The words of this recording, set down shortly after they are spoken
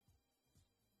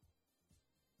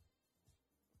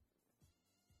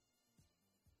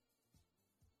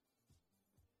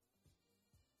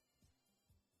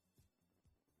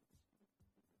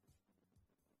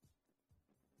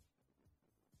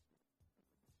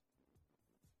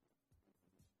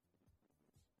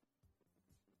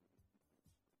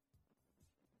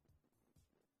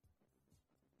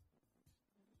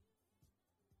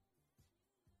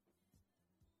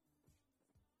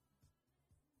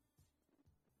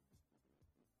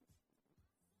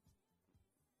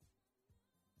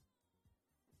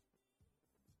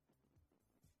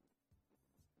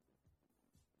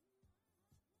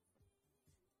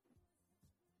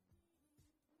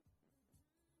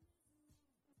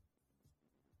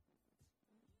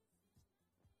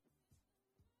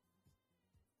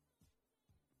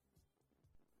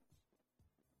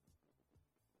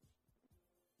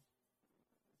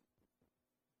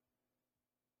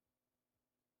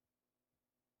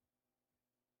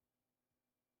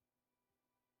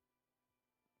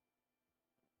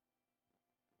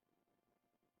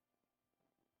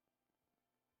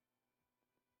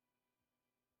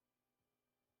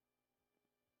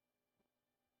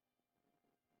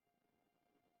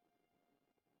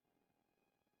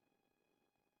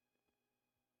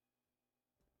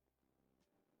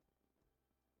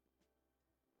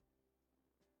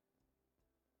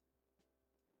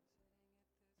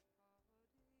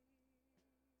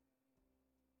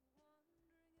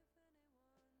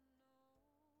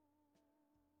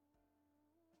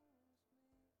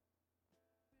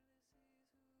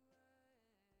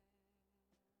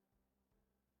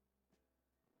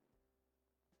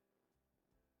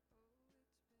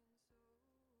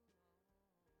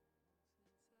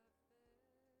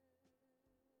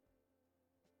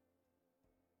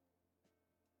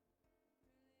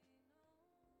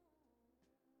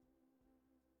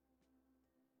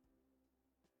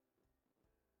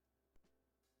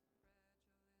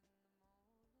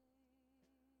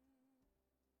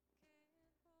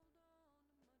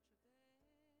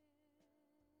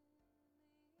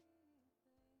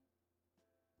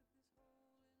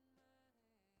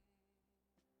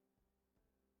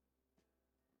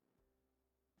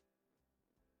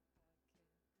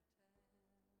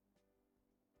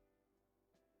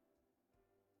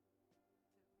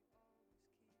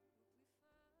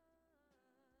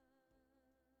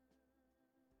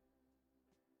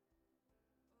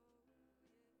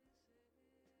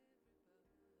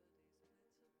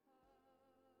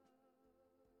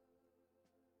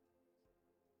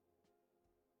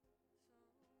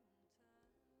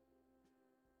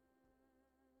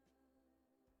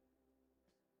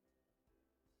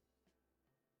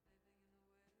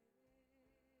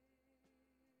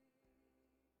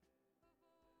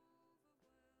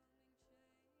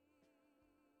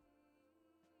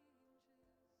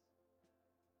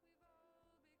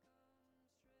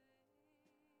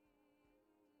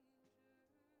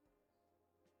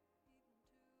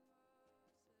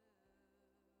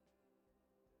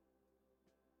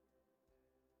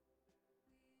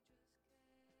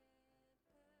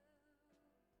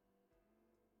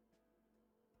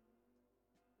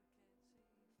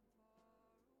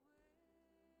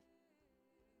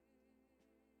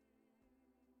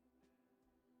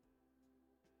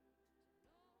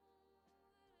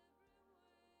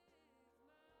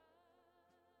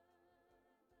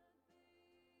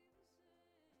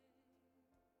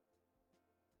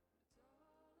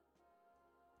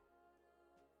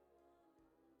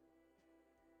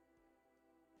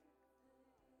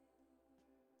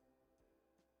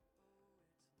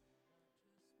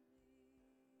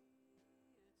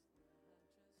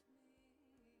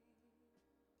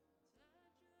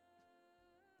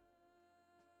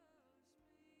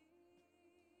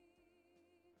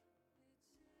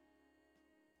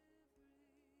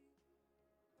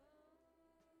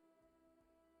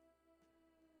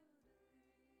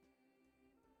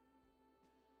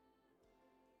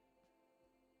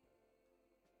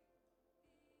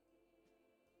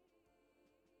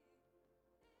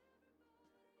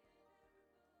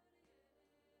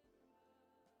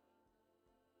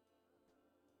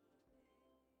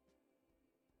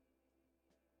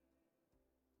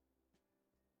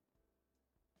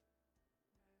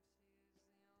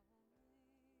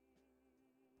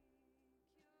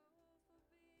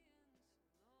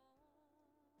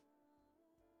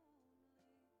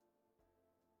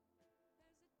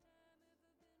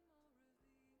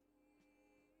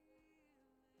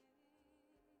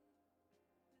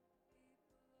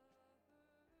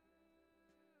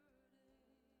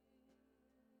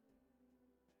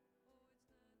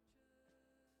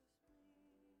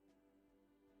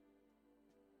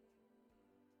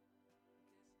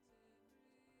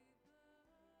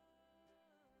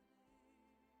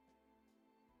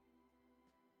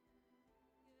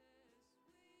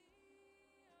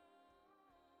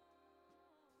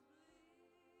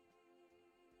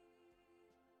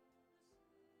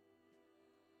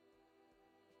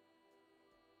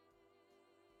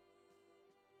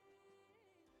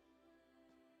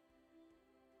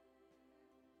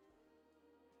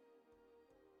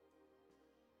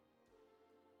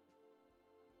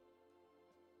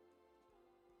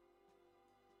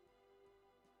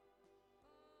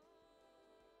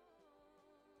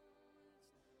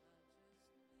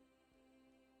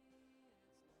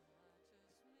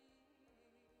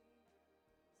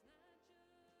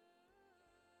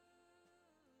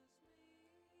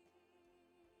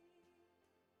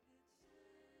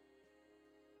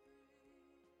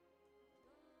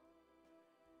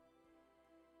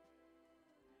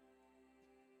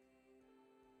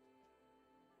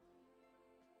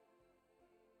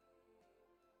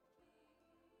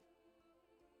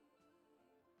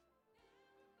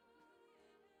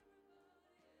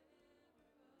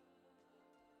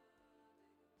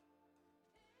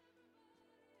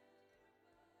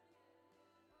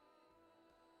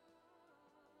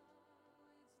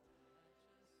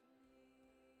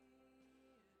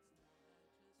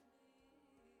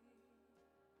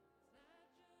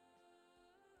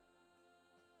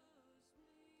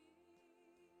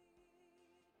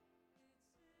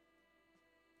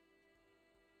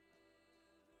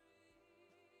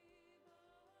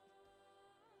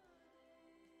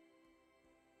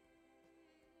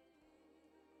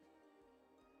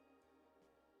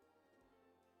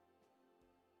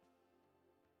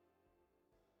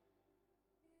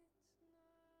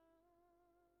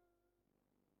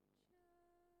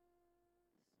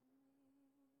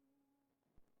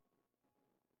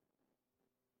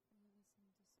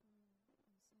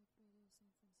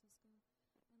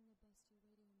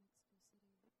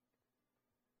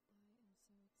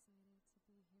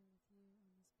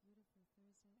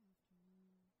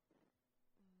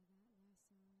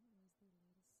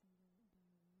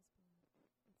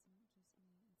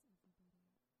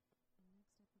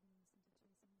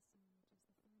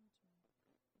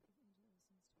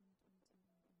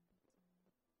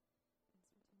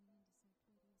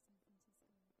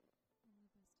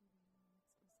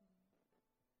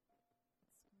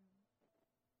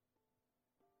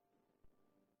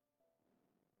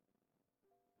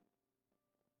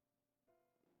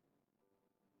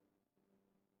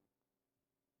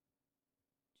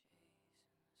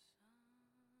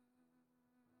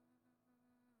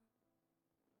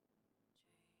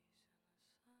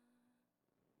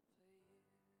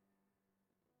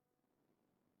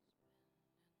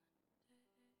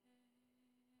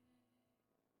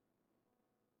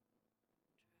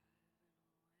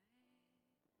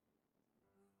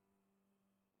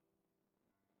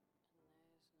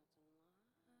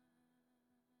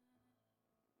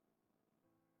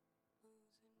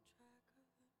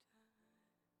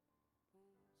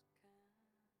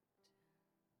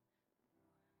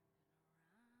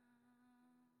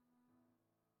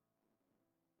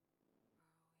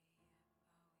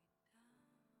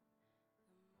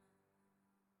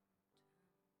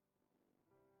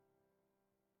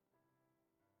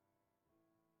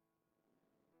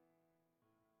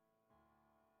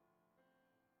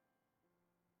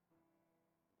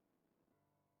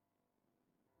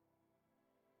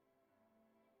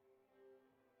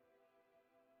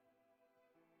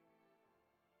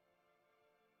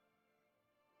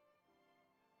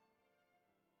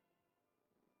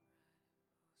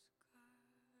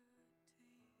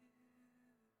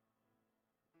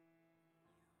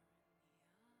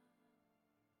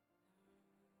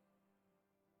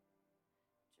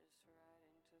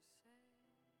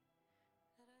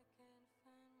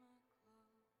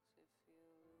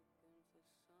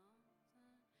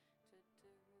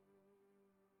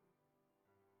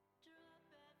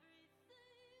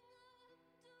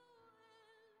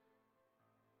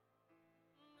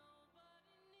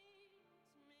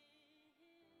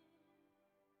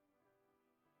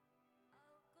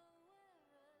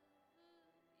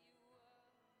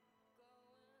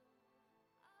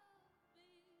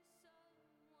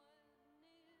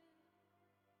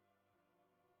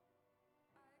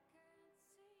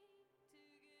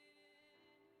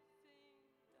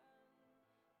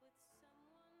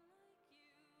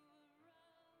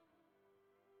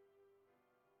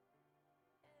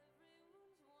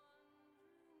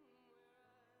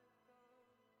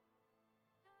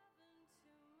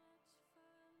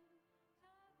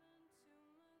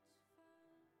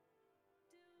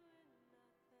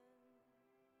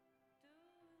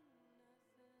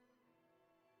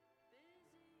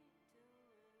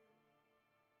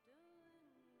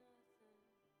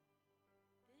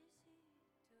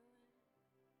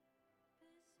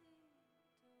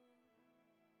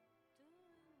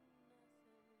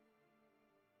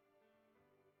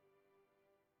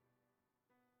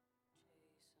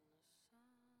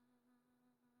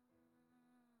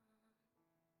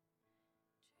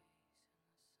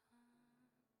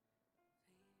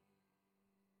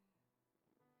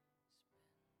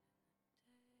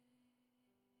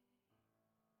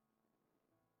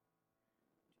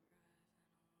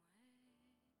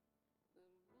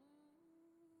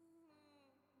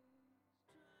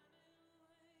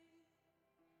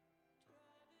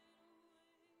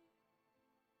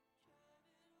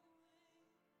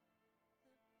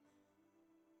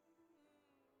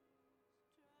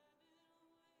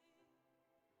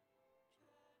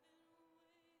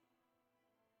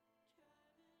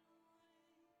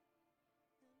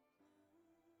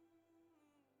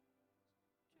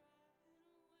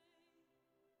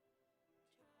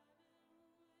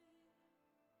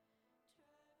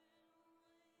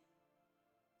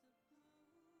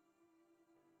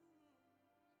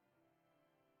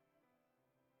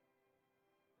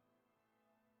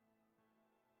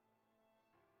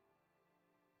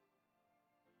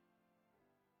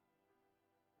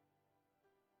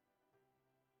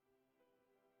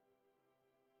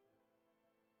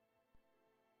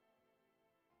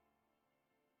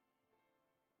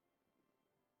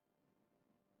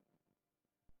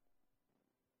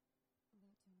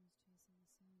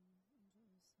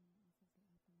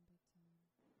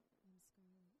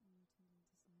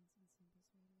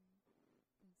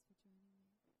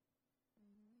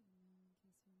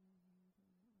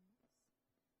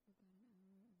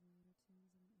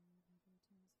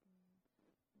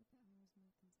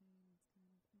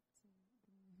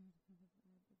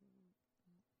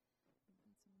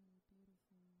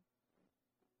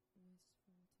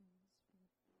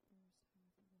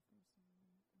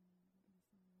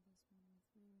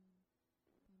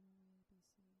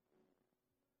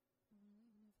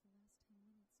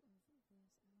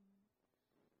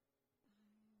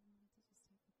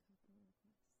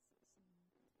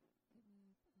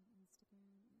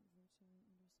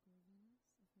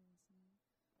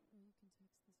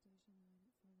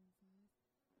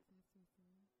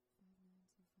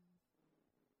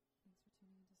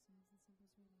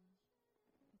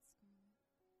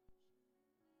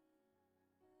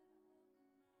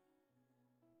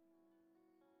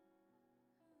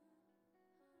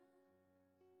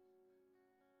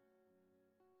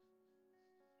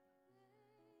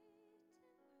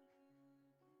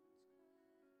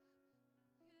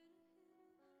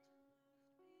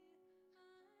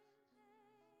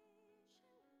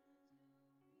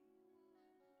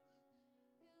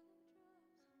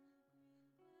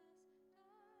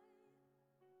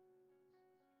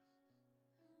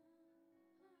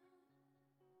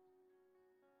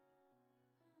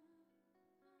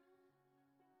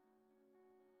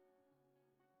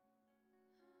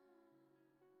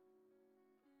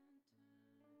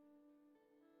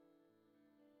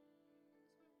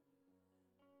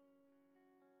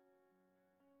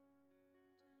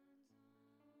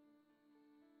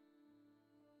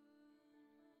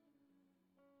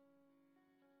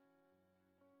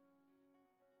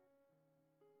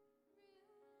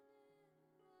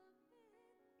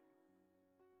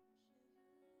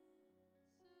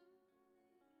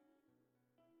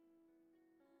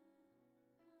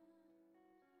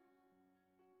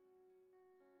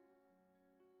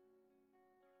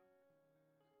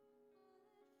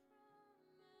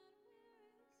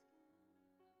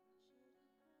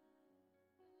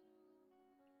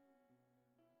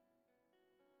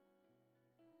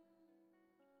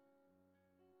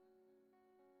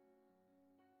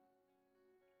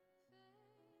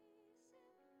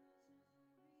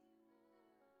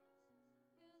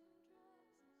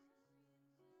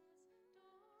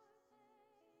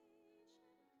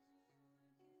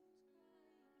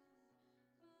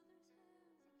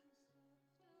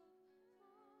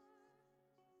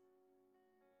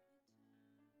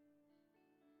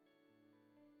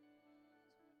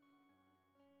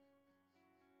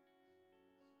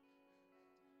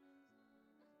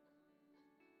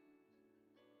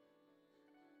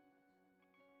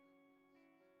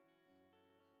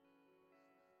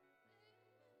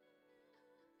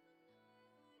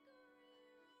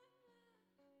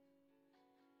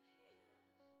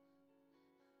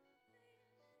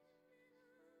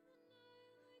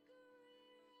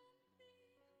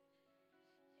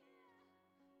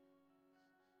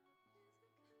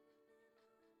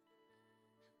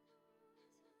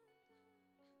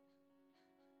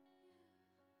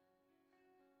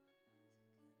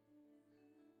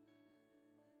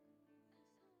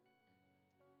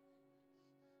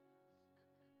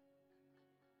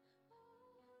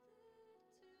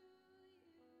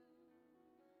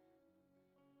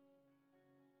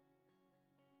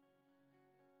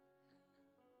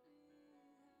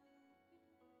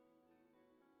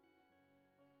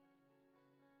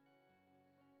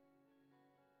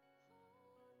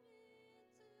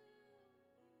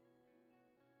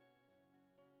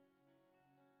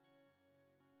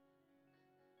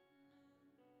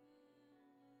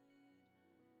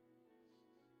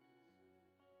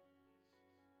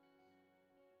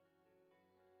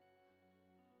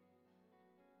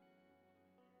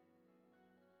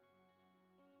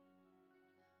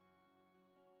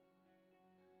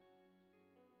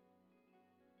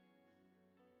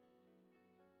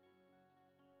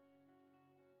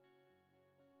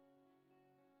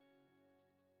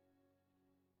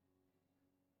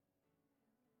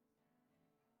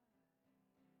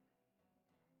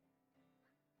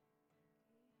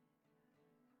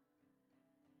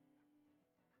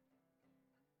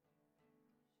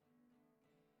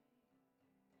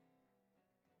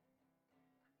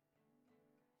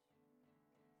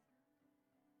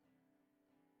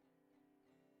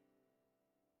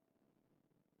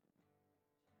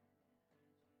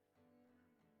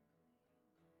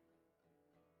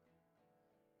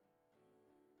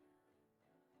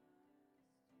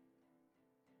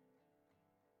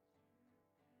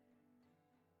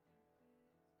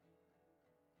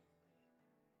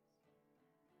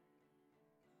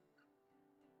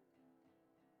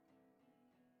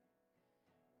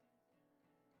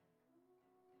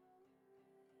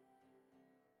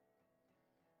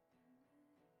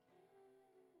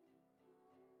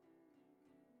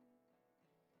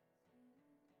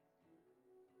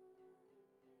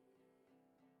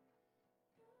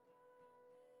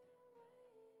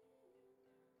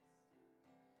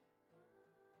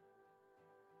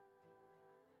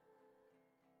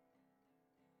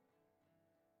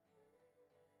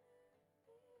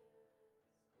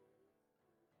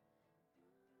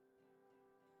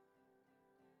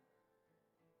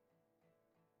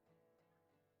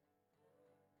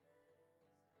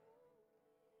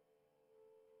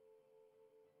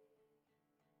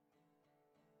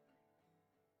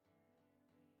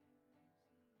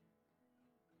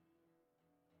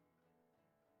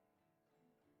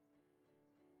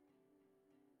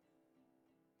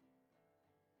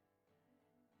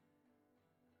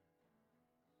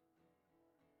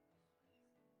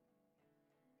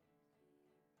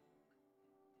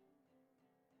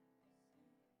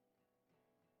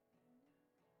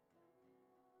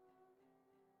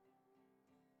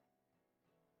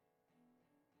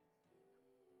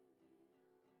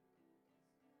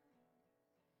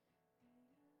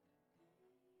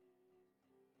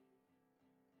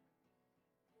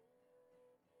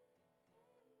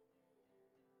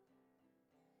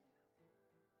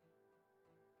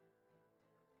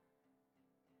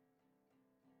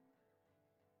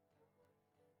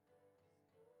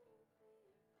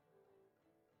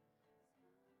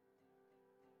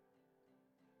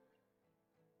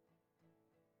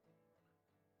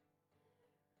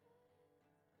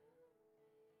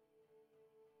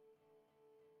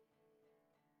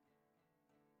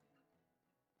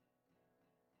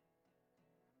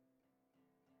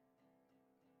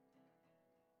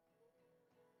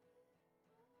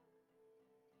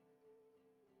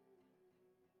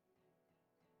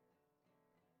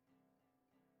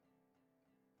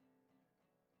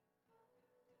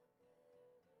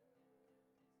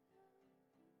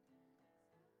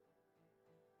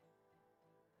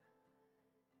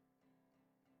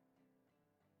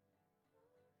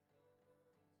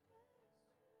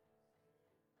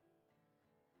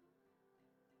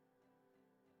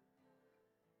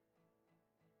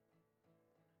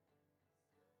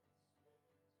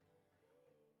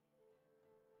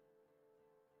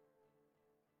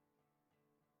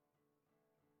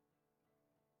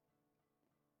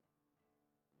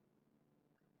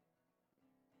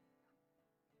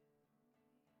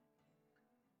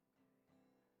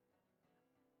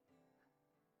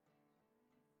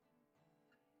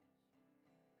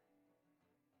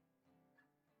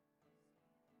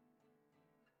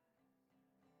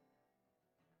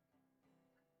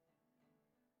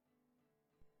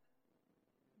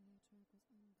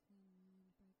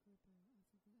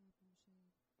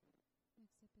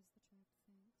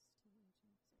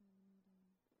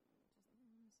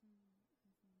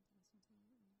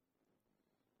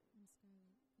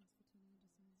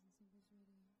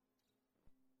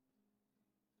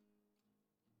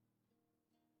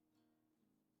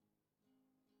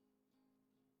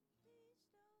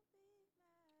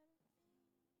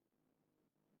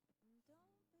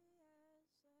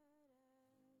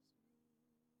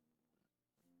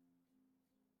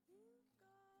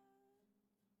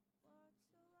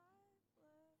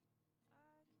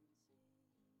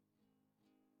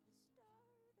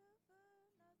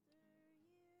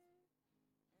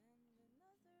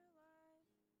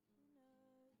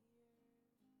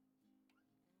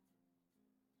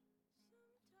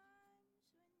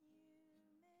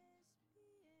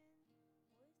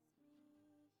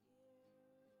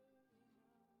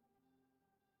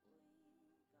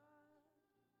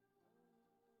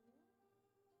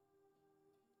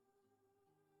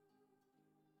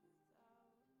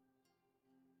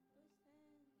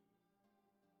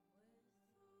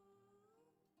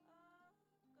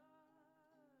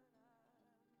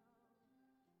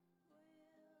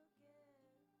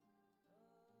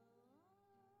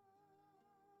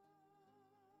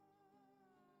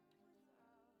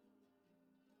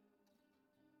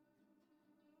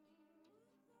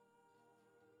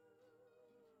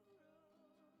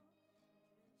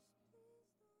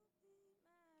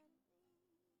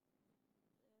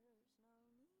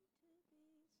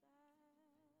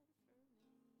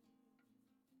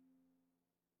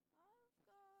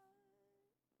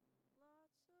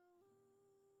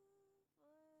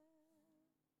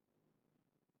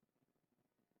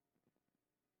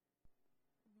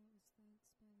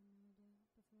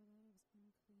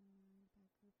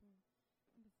Jumper,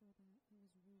 and before that it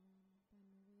was Rerun by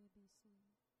Maria BC.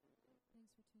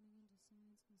 Thanks for tuning in to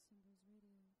Science Consumables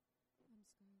Radio. I'm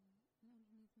Scarlett, and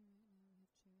underneath me right now we have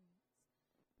Chariots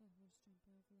by Horse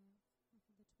Jumper of Love off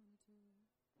of the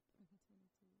 2022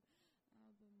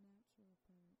 album Natural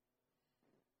Poet.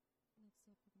 Next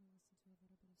up, we're going to listen to a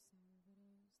little bit of Sour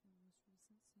Widows, their most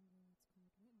recent single. It's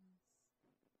called Witness.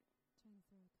 Trying to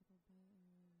throw a couple Bay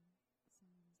Area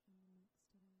sounds in the mix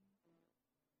today.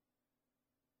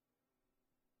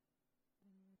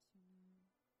 Then I'll let you know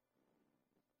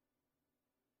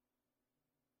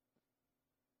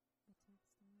the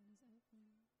text line is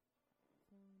open.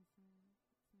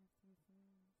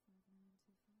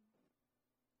 415-534-5925.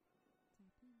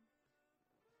 Tap in.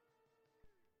 Shine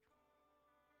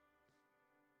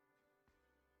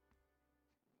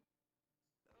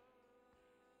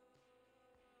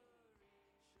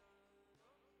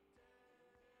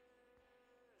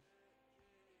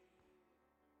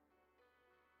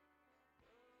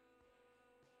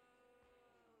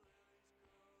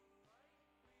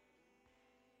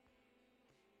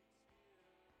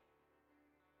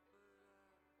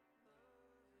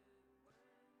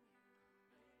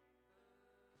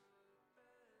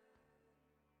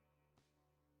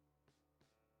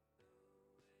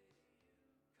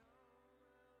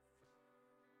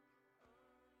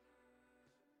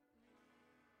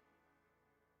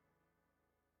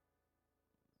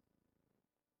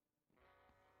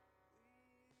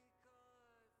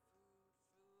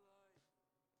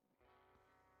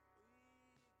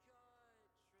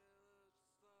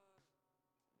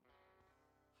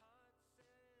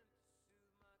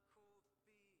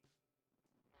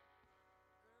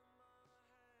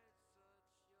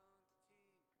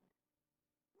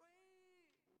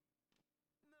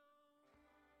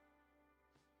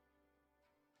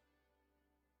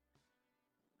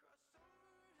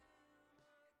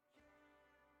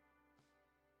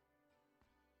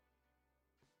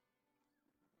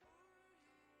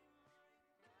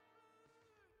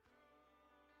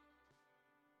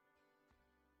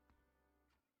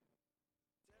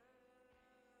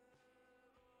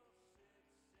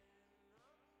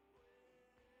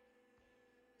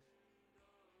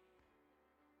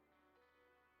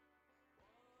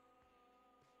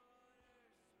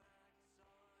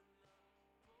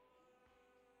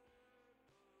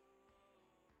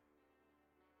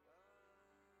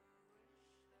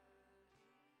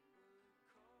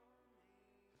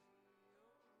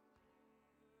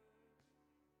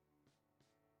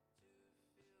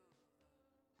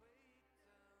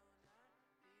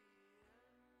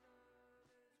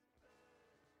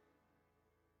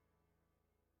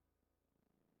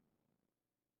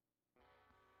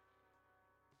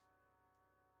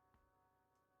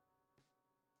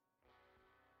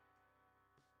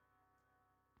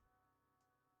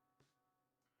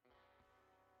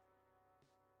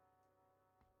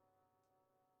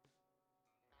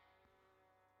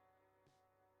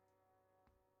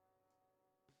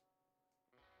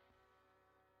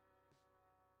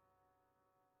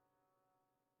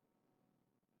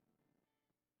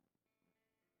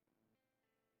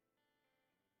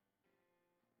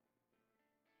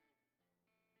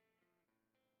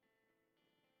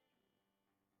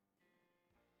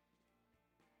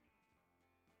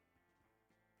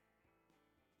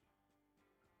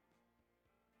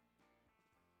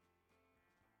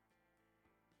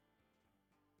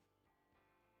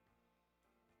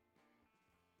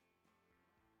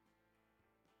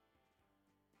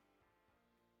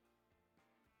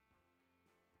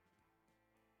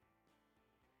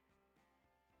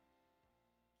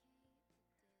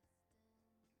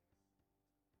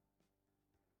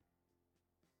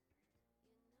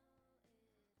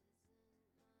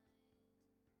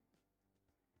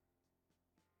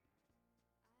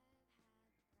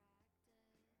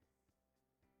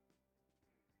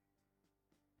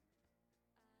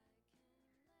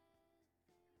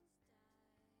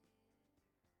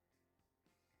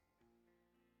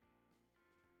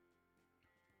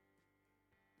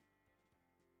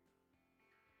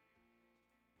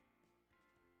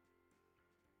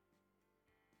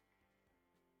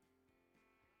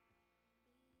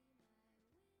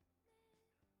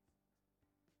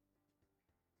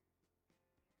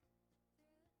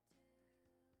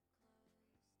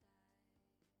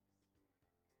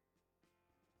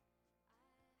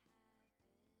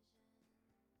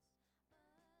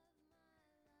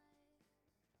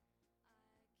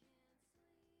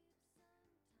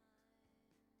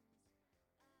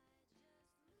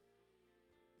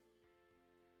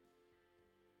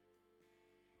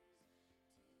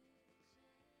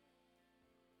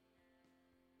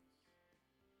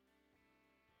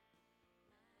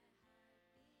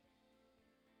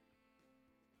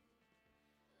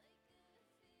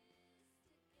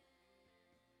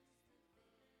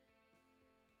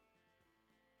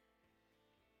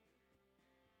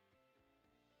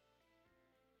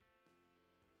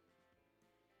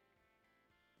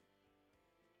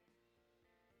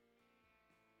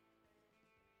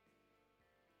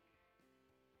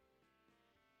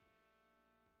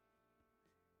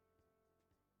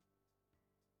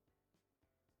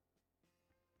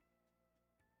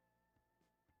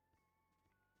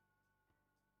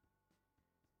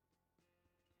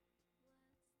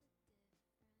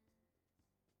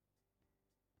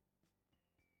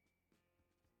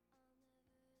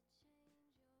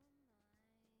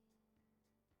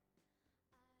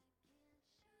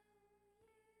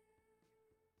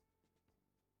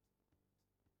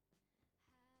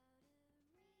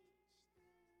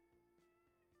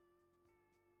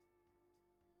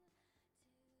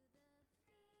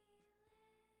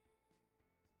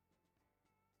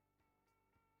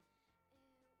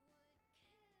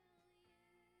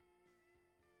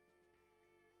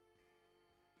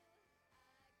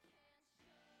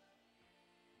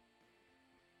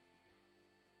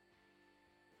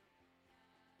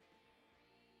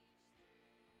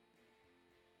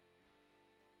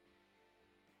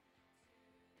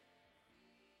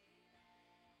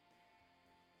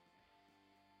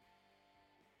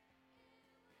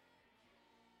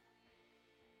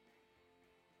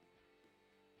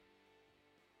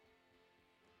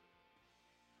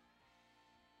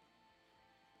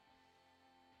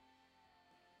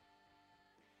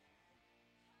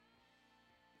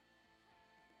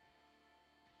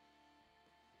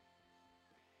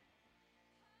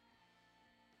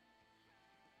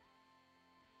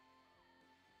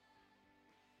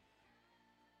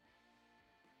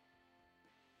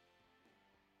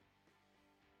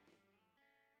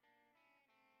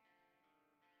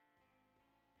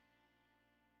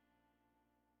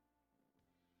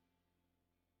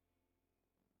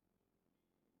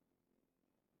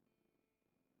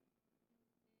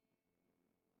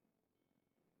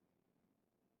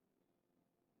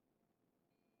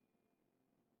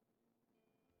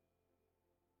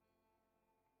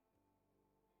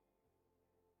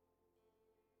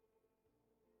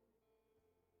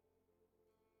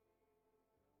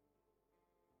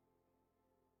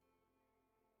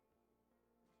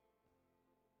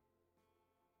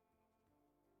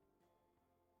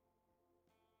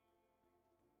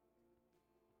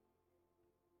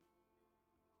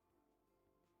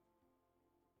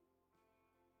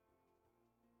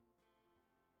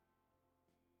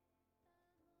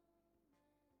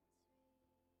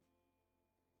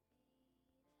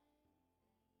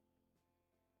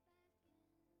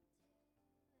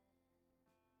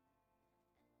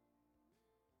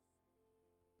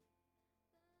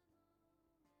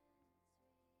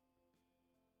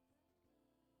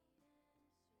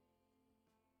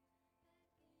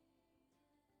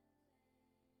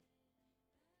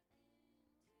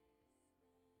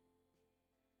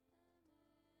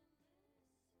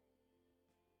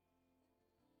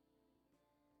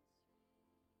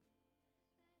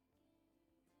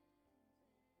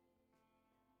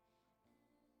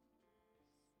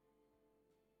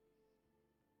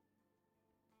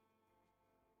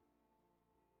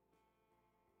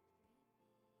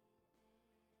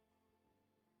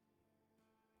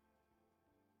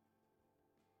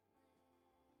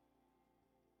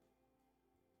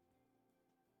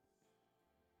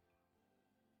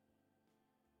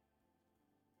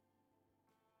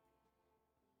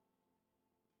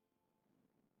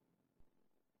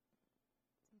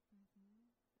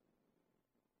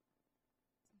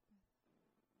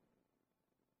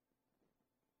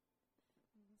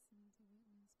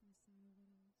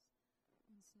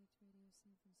Psyched Radio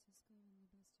San Francisco and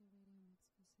Webesto Radio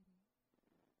Mexico City.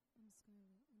 I'm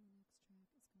Scarlet, and the next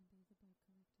track is going to be The Bug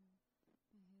Collector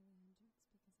by Haley Hendricks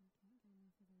because I can't get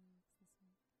enough of the lyrics this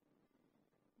week.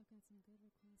 I've got some good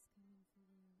requests coming for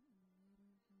you in the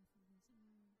later half of this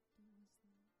hour. Don't miss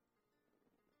them.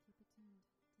 Keep it tuned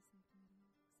to Psyched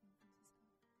Radio San Francisco.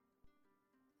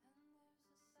 And there's a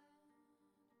centipede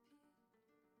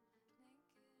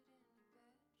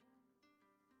naked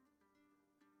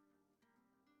in your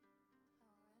bedroom.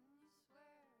 Oh, and you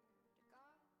swear to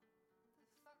God the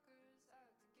fucker's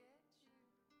out to get you.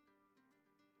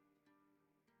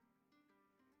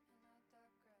 And I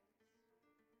digress,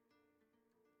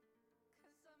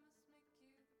 'cause I must make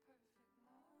you the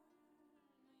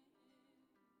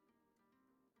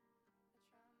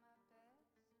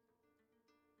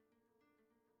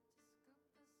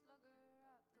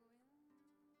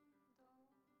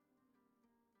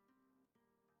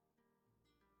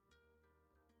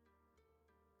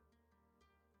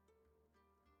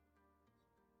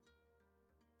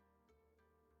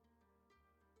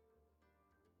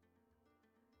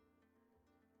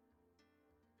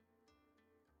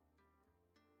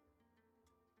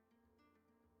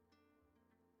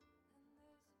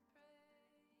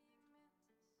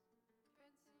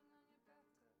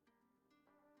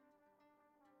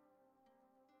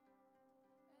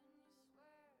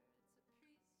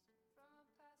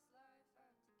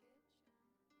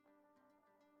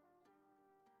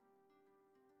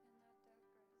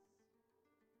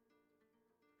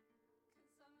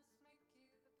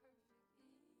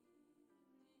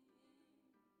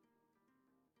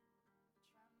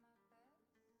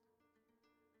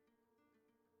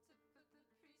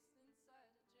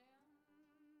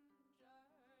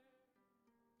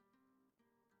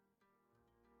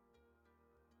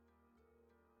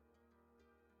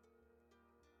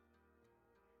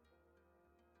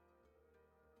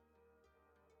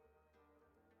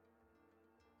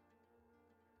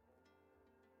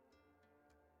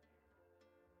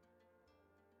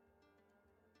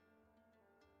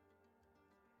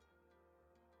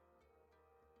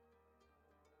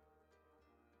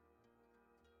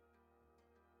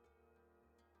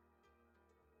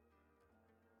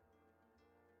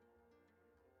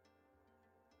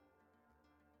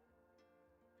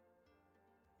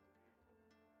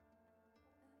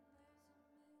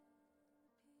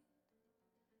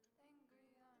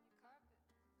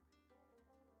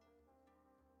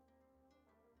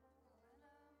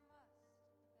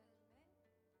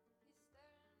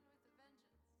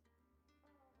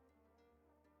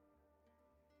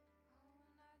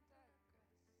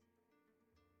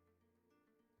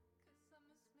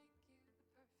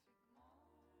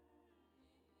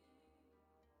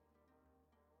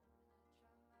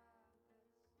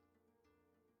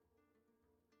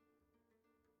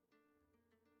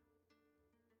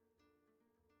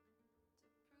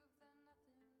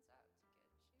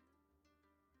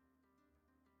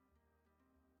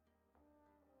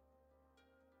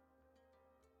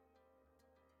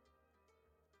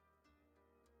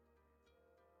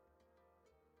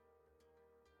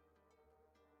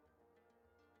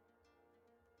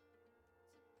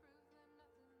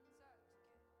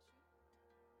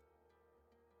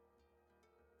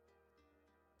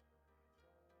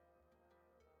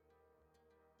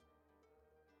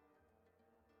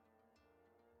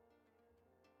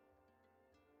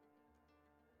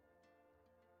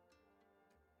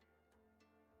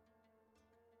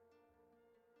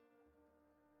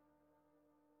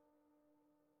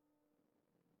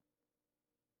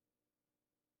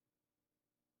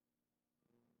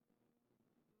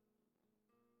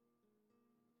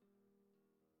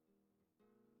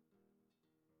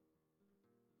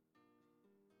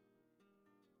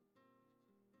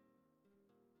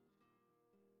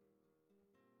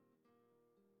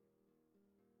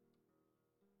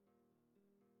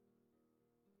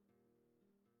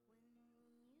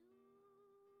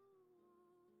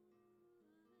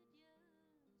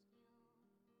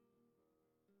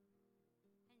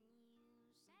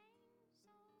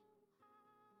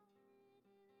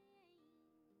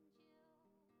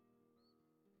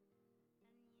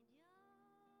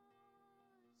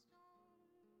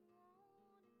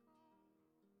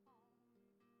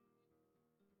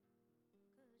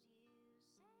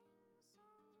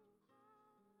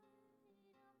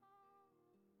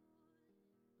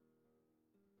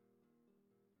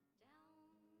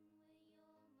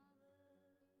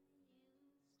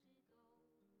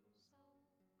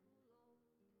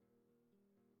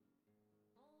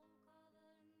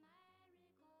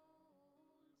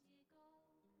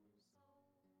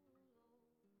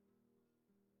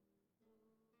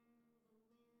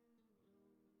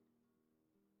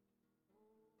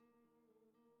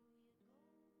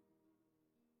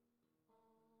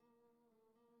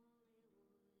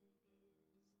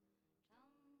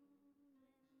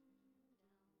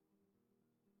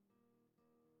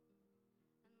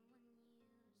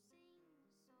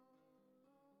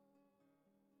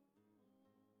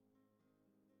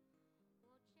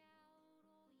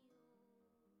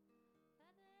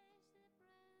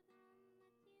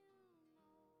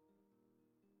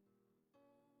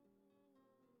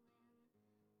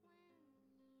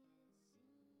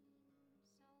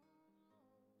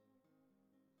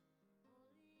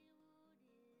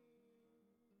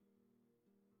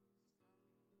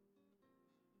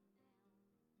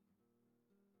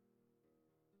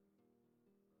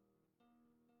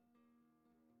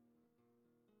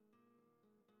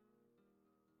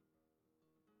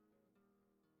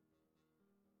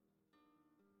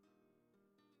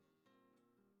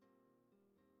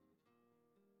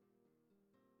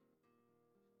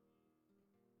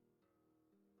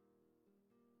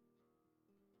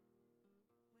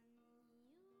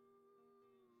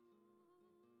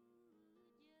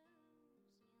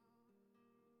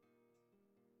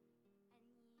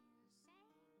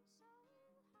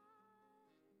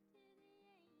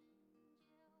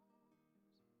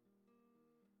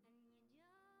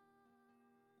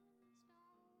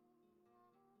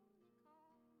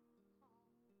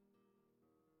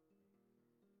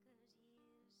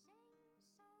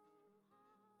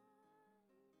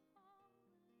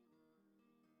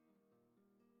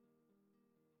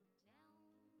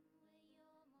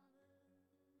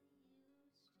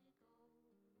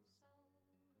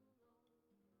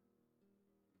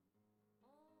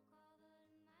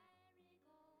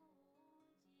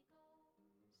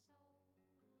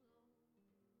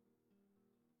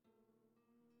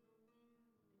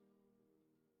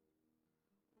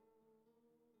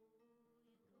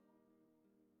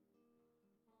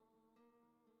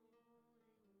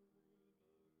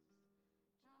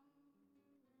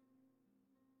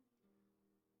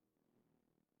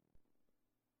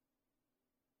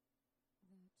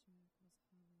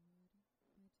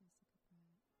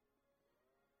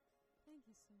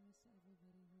thank you so much to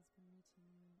everybody who's been reaching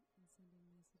out and sending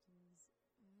messages.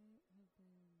 I have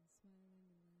been smiling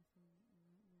and laughing a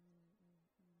lot more lately,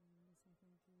 and I want to say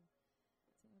thank you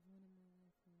to everyone in my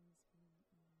life who has been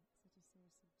such a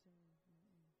source of joy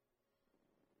lately.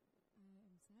 I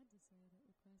am sad to say that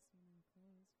requests are now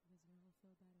closed because you all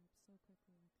filled that up so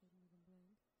quickly I couldn't even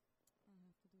blink. I'll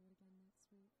have to do it again next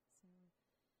week, so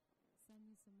send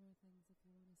me some more things if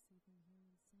you want to see them here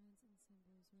on Signs and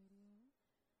Symbols Radio.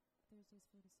 Thursdays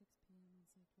 4 to 6 p.m. on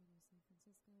Psych Radio San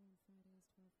Francisco, and Fridays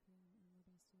 12 p.m. on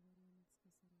Robusto Radio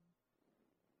Mexico City.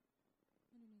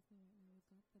 Underneath me right now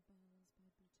we've got The Bells by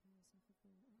Beach House off of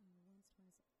the Once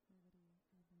Twice Melody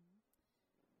album.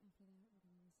 After that we're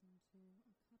going to listen to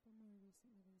a couple more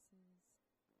recent releases,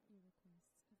 your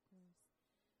requests of course,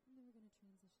 and then we're going to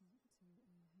transition to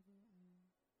a heavier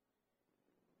hour.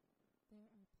 There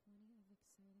are plenty of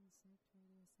exciting Psych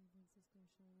Radio San Francisco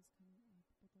shows coming up,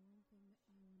 but the one thing that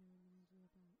I want to remind you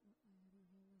about while I have you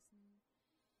here listening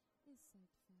is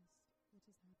Psych Fest, which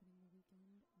is happening the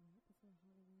weekend right before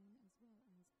Halloween, as well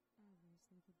as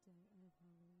obviously the day of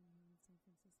Halloween here in San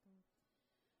Francisco,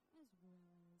 as well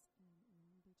as in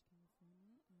Long Beach,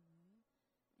 California, LA,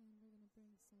 and we're going to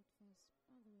bring Psych Fest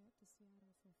all the way up to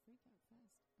Seattle for Freakout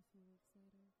Fest a few weeks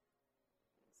later.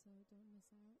 So don't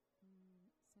miss out on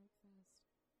Psych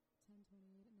Fest,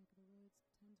 1028 at Neck of the Woods,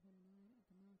 1029 at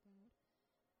the Knockout,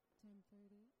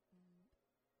 1030 at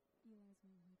Eli's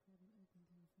Mountain High Club in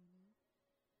Oakland, California,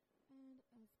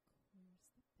 and of course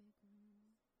the big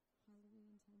one,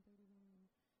 Halloween 1031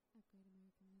 at Great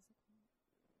American Music Hall.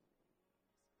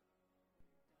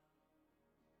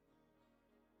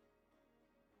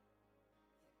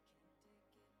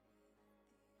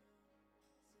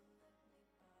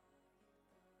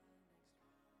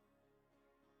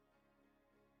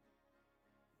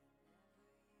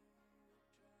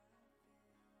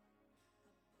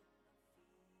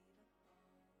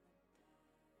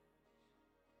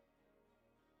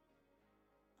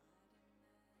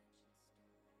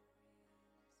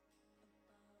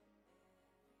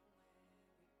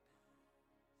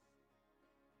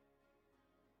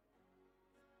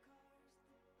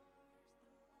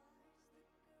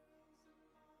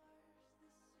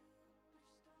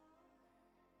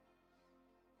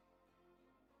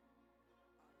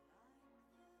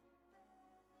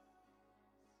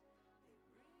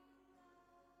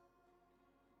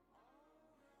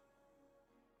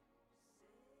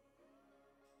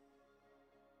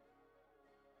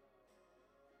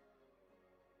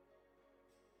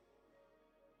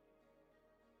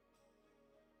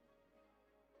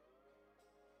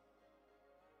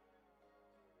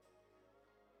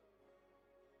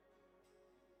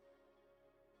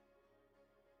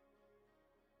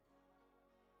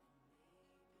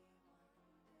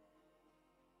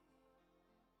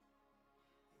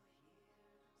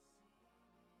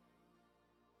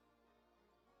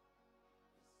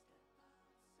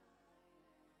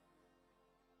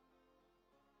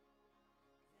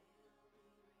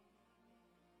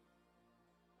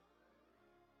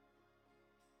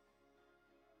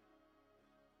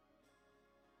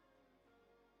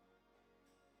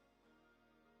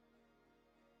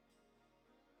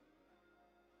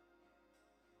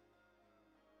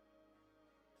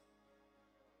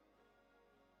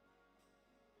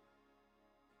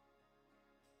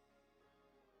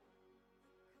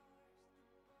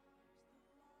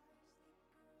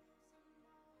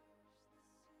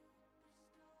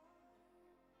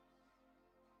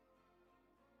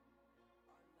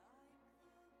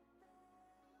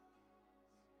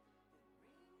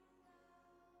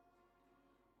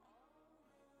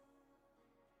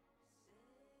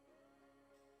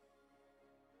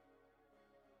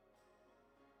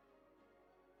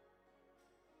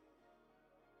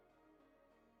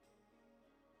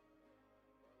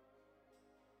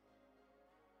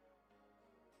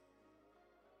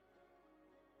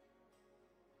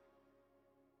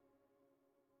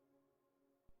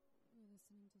 You're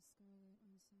listening to Scarlet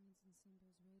on Signs and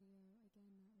Symbols Radio.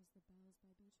 Again, that was The Bells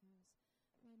by Beach House.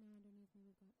 Right now underneath me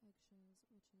we've got Eggshells,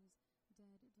 which is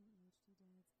Dead, D-E-H-D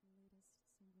Dead's latest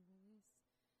single release.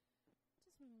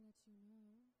 Just want to let you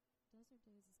know, Desert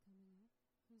Days is coming up.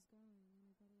 Who's going?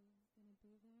 Anybody gonna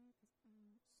be there? Because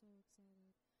I'm so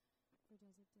excited for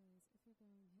Desert Days. If you're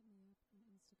going, hit me up on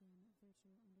Instagram at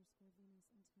virtual_Venus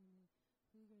and tell me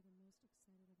who you're the most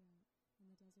excited about in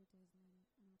the Desert Days lineup,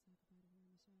 and I'll talk about it here on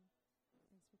the show.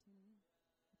 Thanks for tuning in.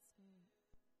 It's Scarlet.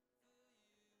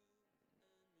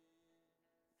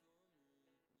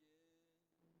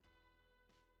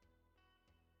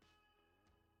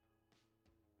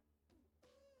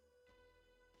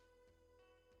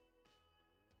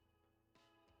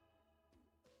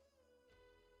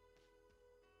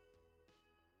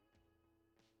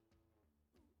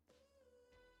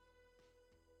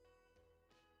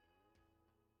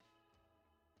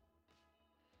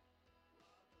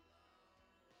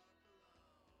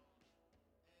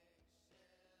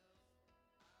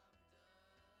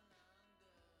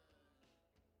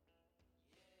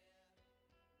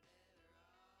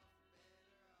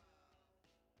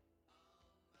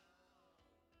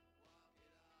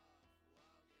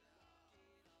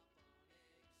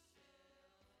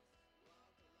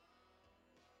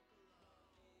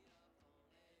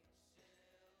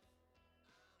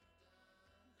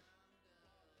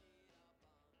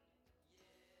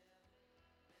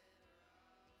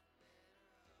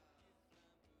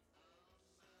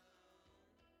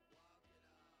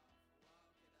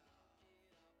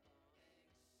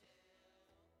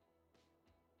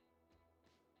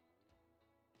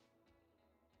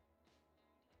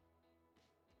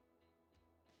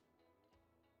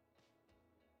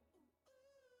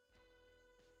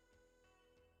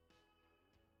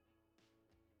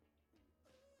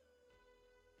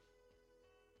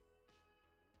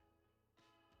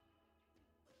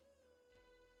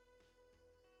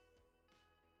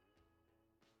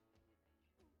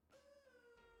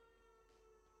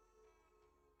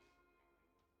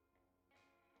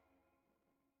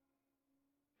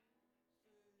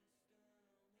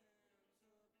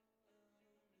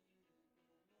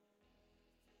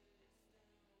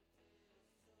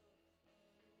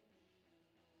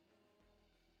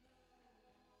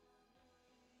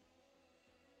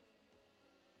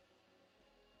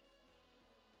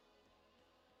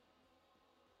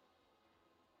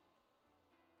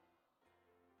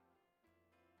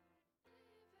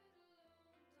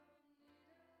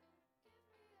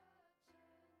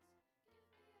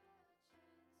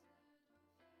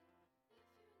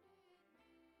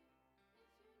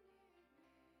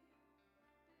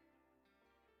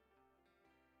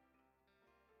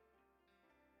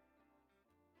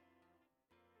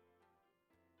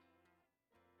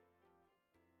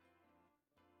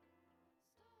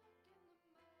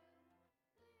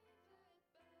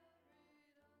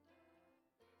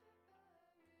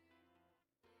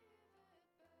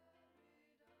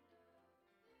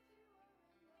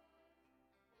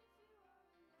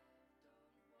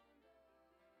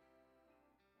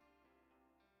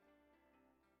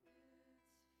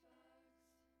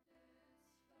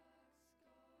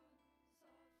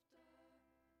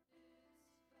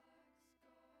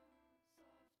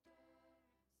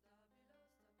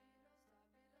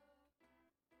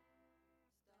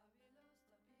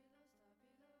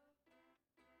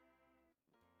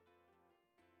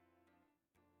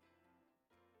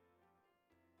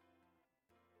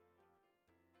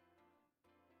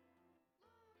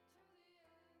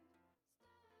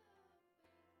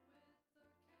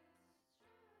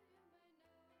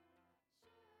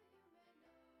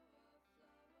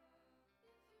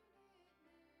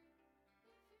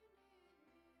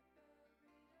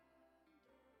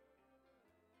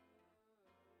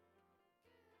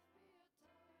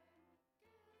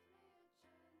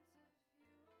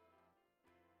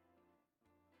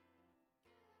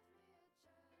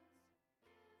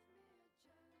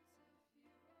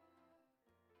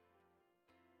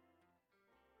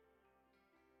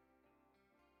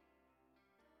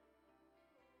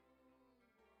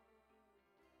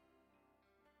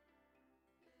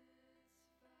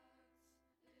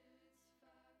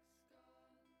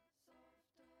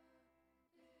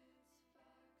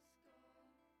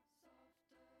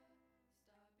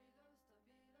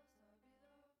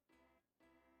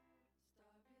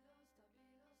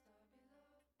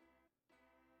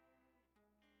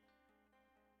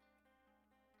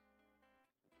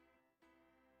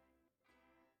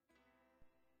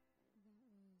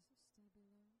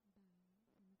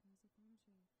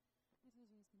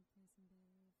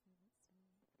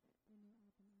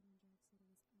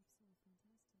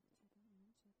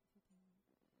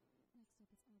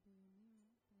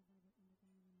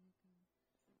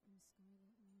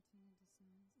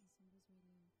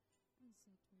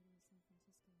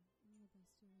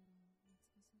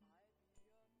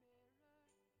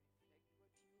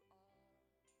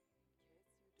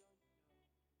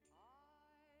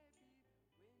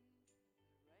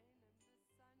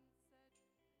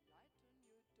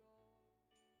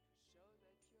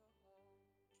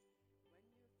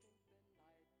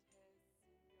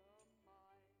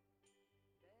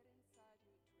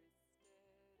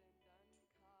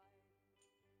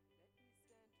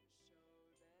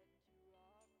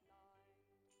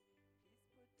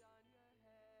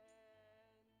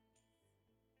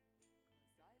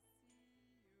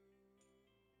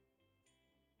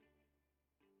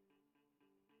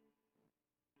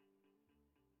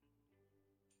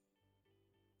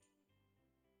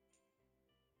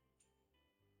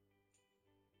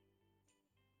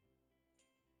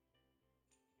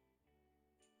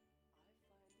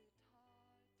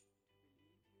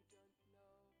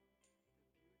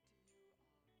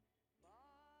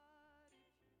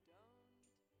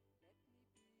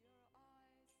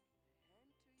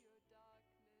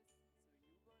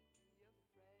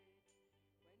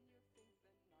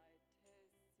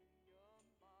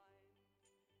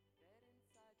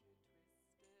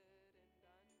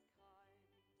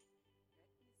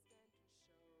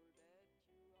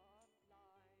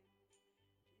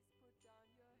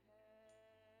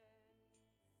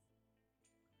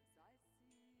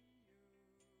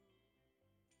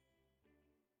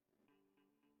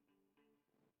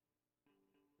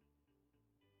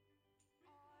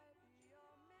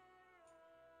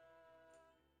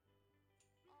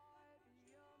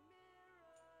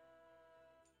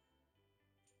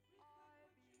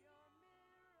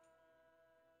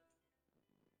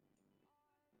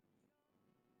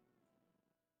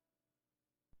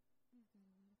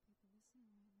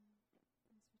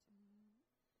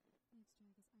 Next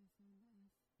track is I Found the F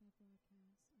by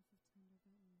Broadcast off of Tender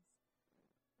Buttons,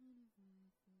 one of my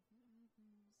favorite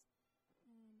albums.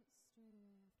 And straight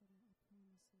away after that, I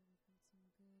promise you we've got some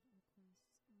good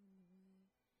requests on the way.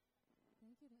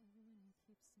 Thank you to everyone who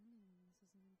keeps sending them. This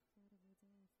is an incredible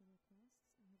day for requests.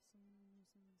 I have so many new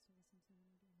songs to listen to when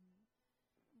I get home.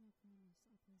 And I promise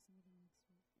I'll play some of them next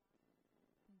week.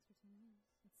 Thanks for tuning in.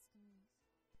 It's Scarlet.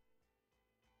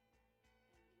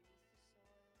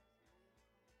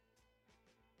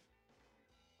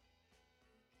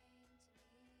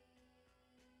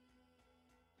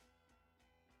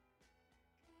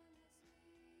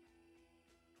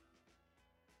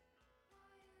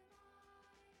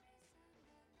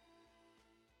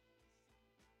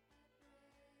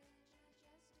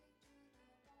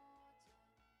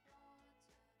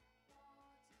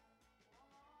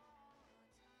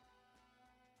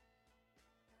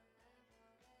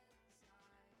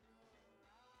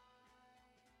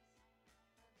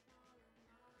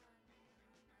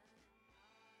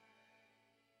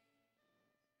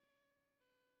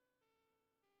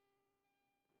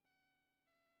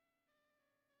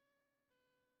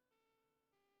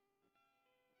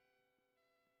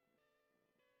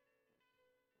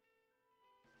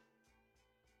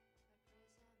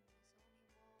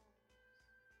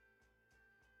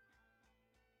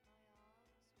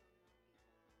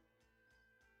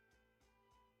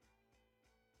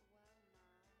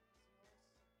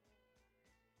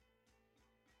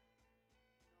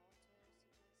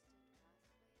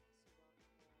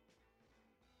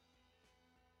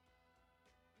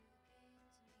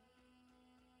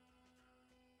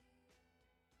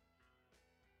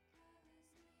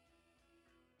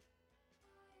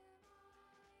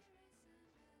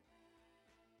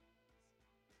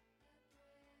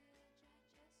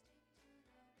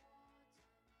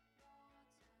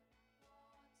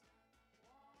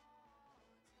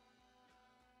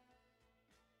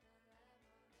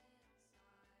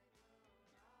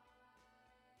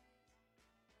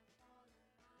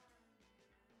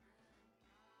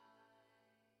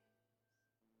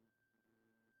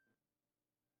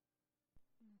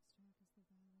 Next track is The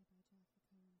Valley by Jackie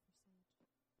Cohen for Sage.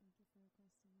 Thank you for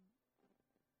requesting it.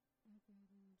 I hope you're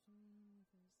having a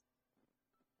dreamivers.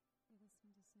 You're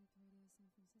listening to Psych Radio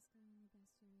San Francisco and your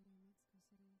Best Radio Mexico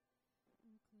City.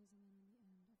 And we're closing in on the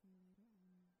end of our later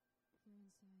hour here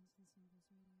on Signs and Symbols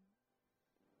Radio.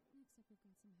 Next up, we've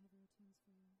got some heavier tunes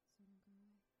for you, so don't go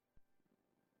away.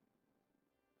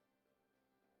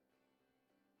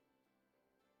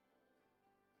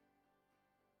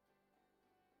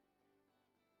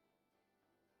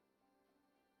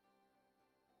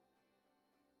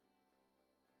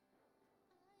 Just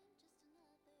another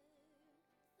third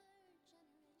generation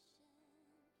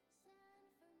San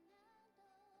Fernando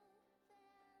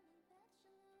Valley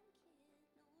Bachelor kid,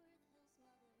 North Hills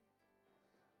mother,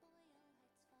 Boyle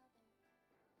Heights father,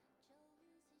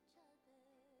 chose each other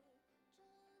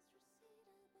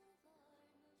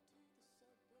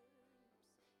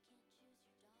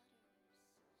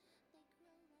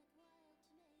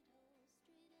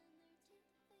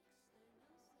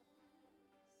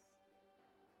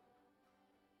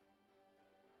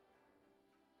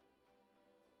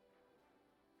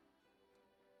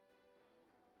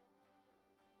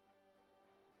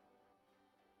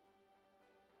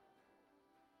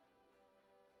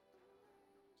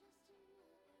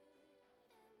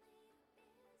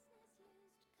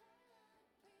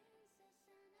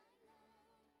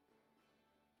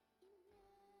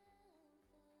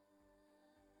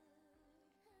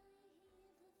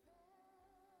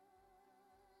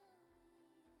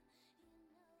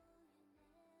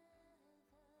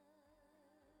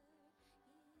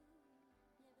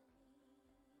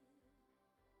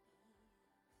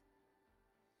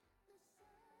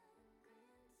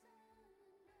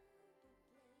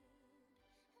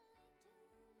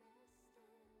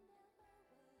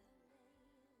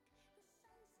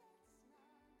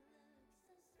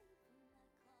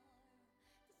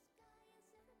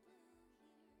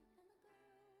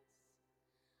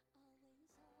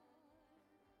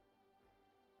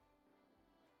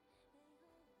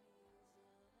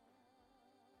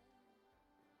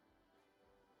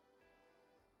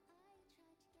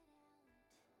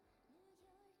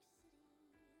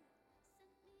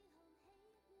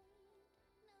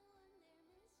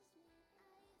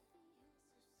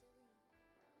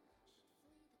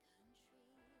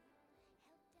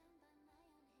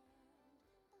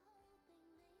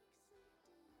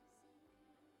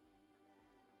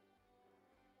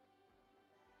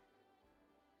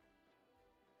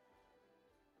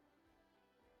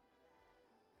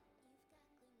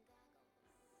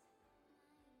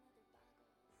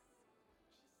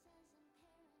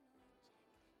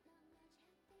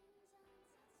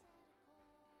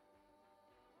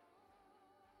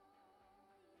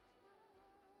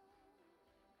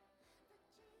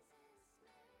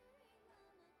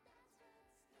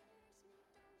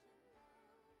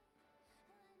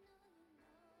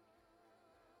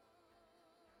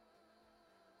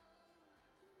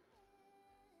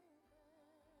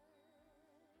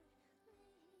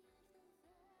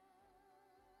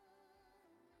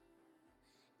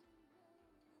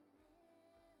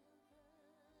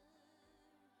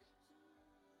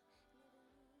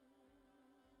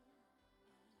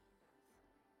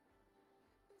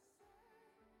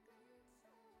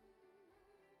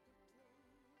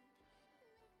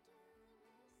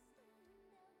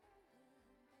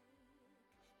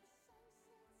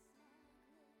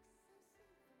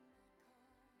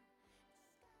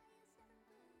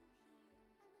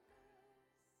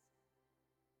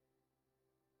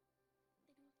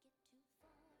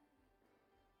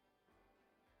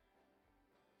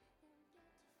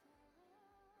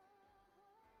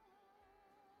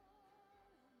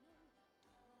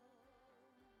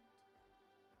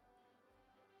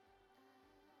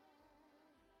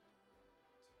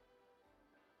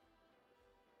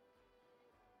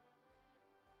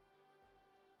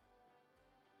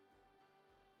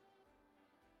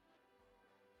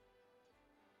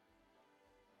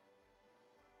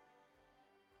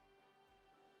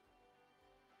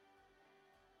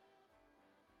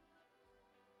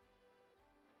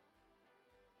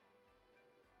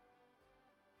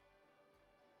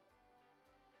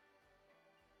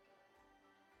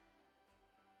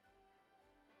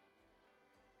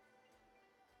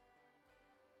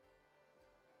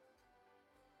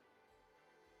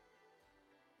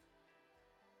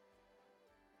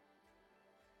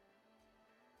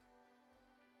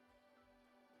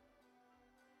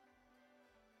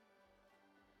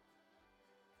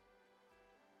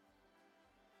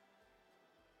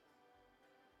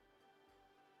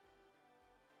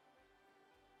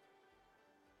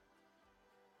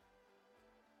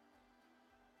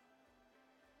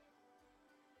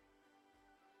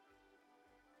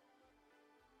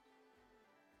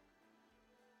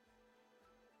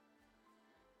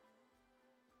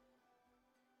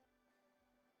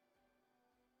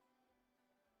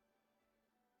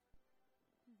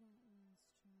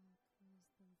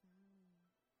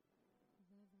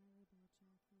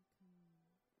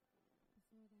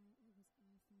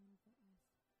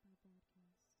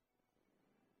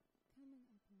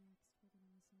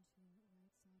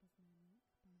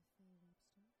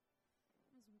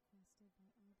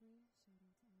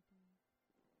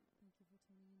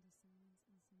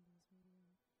Symbols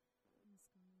Radio. I'm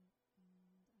Scarlett,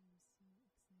 and I'm so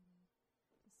excited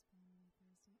to spend my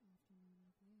Thursday afternoon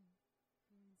with you here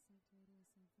on Psyched Radio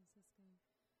San Francisco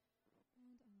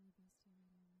and on La Bestia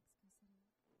Radio Mexico City.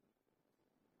 You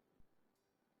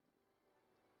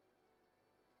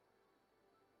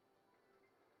said you can't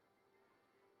change your haircut,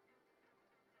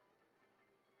 but it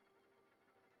looks good anyway. I kinda wonder where you got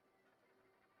it, and I doubt you even paid. The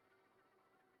right side of my neck still smells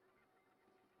like you. The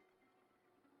right side of my neck still smells like you. I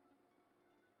wonder if you got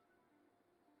home, but we just said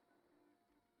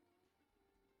goodbye.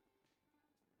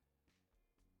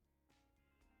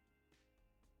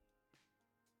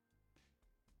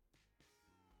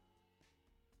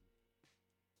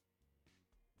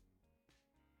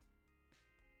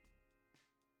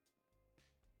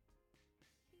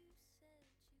 You looked back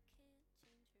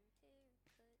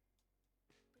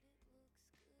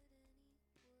at me once,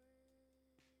 but I looked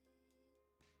back 2 times.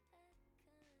 The right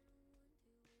side of my neck still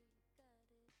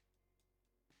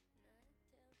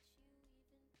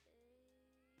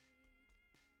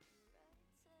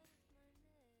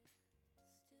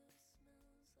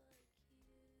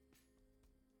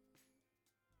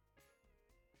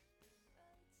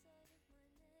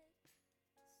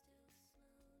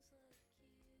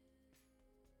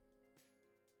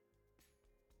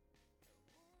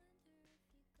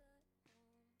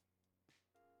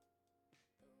like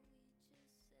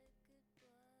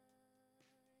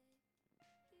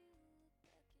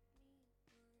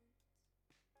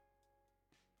you.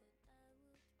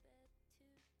 The right side of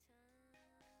my neck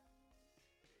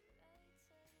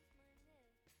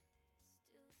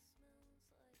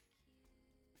still smells like you.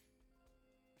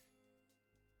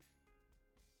 The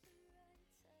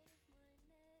right side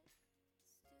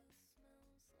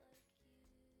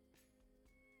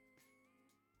of my neck still smells like you.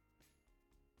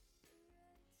 The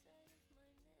right side of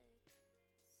my neck still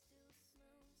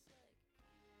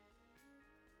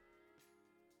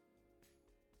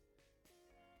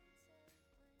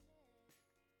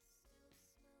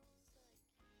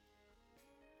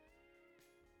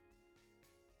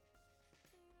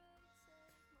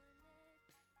like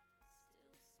you.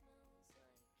 The right side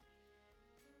of my neck still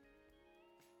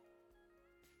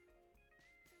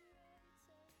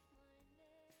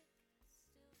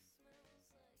smells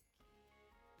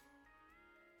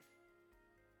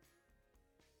like you.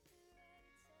 The right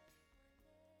side of my neck still smells like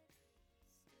you. The right side of my neck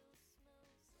still smells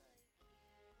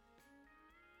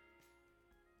like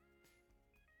you.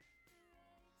 The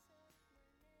right side of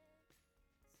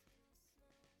my neck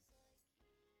still smells like you.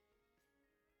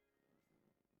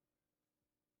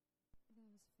 That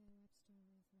was Faye Webster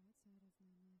with Right Side of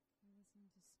My Neck. You're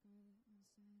listening to Scarlet on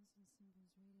Signs and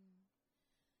Symbols Radio.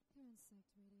 Here on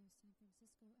Psyched Radio San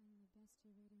Francisco and La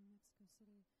Bestia Radio Mexico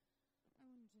City. I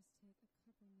want to just take a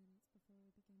couple minutes before we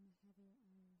begin the heavier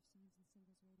hour of Signs and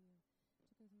Symbols Radio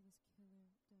to go through this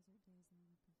killer Desert Days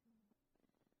lineup with you.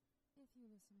 If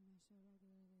you listen to my show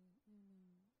regularly, you'll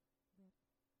know that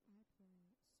I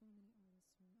play so many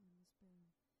artists who are on this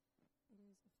bill. It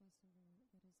is a festival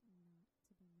that is not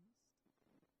to be missed.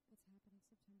 It's happening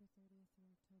September 30th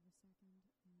through October 2nd,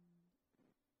 and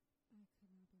I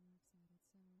could not be more excited.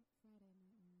 So, Friday,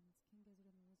 night one, it's King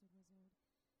Gizzard and the Lizard Wizard.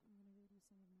 I'm going to read you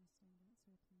some of my standouts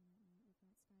who are playing that night. We've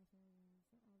got Skyfarer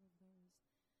for all of those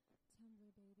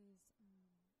Tumblr babies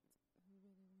who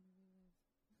really want to relive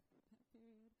that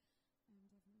period.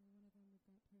 I'm definitely one of them. We've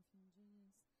got Perfume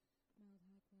Genius, Mild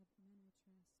High Club, Men We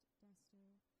Trust,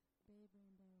 Duster, Babe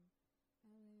Rainbow,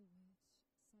 LA Witch,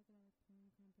 Psychedelic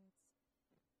Plume Crumpets.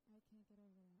 I can't get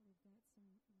over that. We've got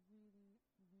some really,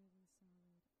 really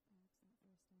solid acts that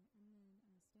first night. And then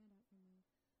a standout for me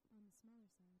on the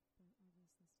smaller side, but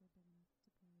obviously still big enough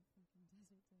to play fucking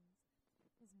Desert Days,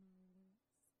 is Molly Lewis.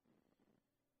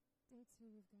 Day 2,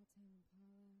 we've got Tame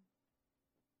Impala.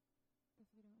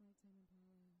 If you don't like Tame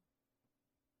Impala,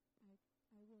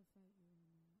 I will fight you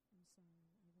on that. I'm sorry.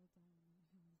 I will die on that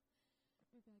hill.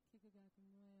 We've got Kikagaku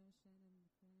Moyo, Shannon and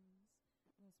the Flames,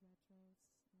 Los Retros.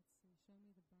 Let's see. Show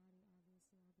Me the Body,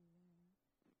 obviously. I'll be there.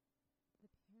 The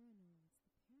Paranoids.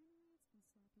 The Paranoids and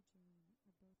Sloppy Joan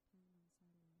are both playing on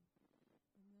Saturday.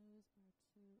 And those are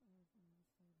 2 of my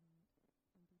favorite indie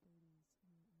babies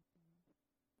who are out there.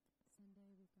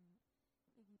 Sunday, we've got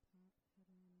Iggy Pop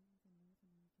headlining with a North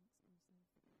American exclusive.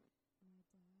 My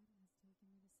dad has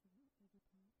taken me to see Iggy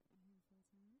Pop a handful of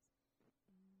times,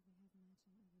 and we have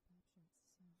matching Iggy Pop shirts,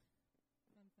 so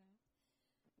fun fact.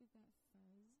 We've got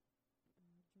Fuzz,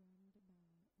 drummed by the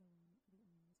one, the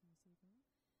only Ty Segall.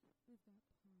 We've got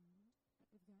Pond.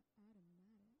 We've got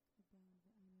Automatic, a band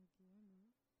that I know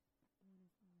Guillermo, one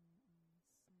of our Psyched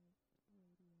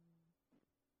Radio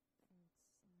folks,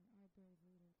 our brave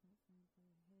leader, quite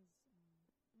frankly, his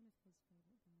one of his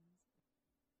favorite bands.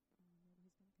 Maybe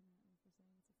he's going to come at me for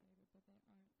saying it's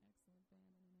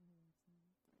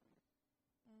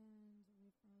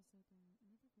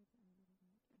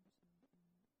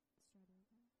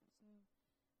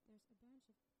there's a bunch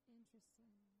of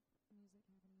interesting music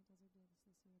happening at Desert Digs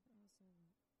this year, but also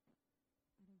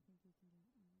I don't think you can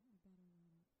get a better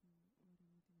lineup than what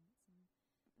I'm looking at. So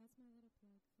that's my little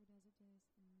plug for Desert Days,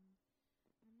 and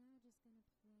I'm now just gonna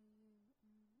play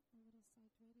you a little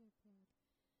psyched radio plug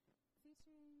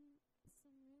featuring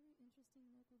some really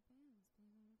interesting local bands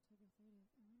playing on October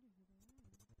 30th. I wonder who they are.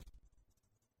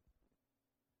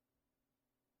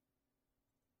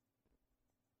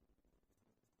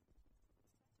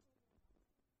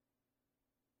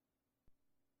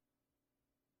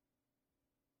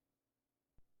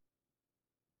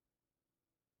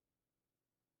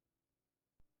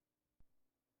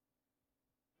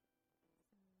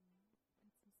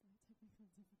 Had some slight technical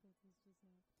difficulties just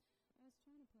now. I was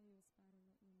trying to play you a spot and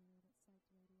let you know that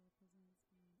Psyched Radio presents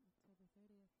on October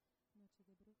 30th Noche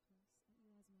de Brujas at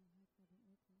Erasmo High Club in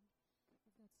Oakland.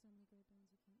 We've got so many great bands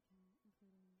you can't count,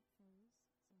 including Foes,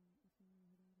 so if you know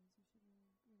who that is, you should really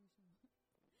show up.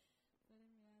 But in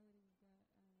reality,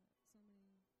 we've got so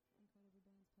many incredible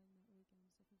bands playing that weekend,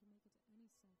 so if you can make it to any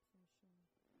Psych Fest show,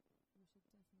 you should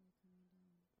definitely come on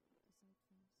down to Psych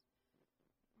Fest.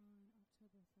 On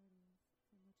October 30th,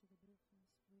 for Noche de Brujas,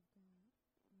 we've got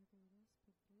Margaritas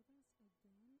Podridas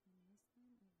again. I miss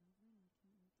them, I love them, I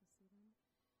can't wait to see them.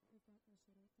 We've got El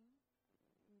Chorote,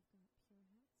 we've got Pure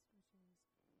Hats, which is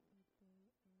a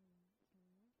Bay Area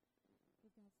killer.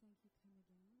 We've got Thank You Come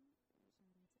Again,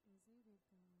 shout out to Izzy. We've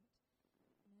got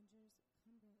Mengers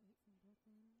Come Go 8 from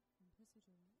Brooklyn, and Pussy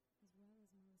Gillette, as well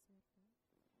as Mala Suerte.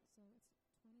 So it's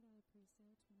 $20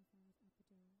 pre-sale, $25 at the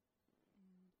door,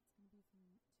 and it's going to be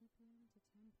from 2 p.m. to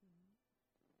 10 p.m.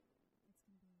 It's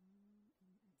going to be a long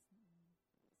and excellent one.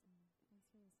 So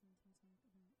thanks for listening to me talk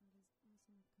about all these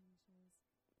awesome upcoming shows.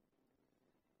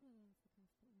 A little off the cuff,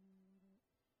 but you know I love it.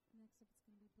 Next up, it's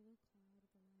going to be Blue Cloud,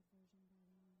 the live version by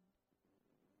Wand.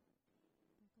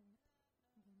 Buckle up.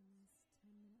 We're getting a nice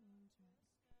 10-minute long track.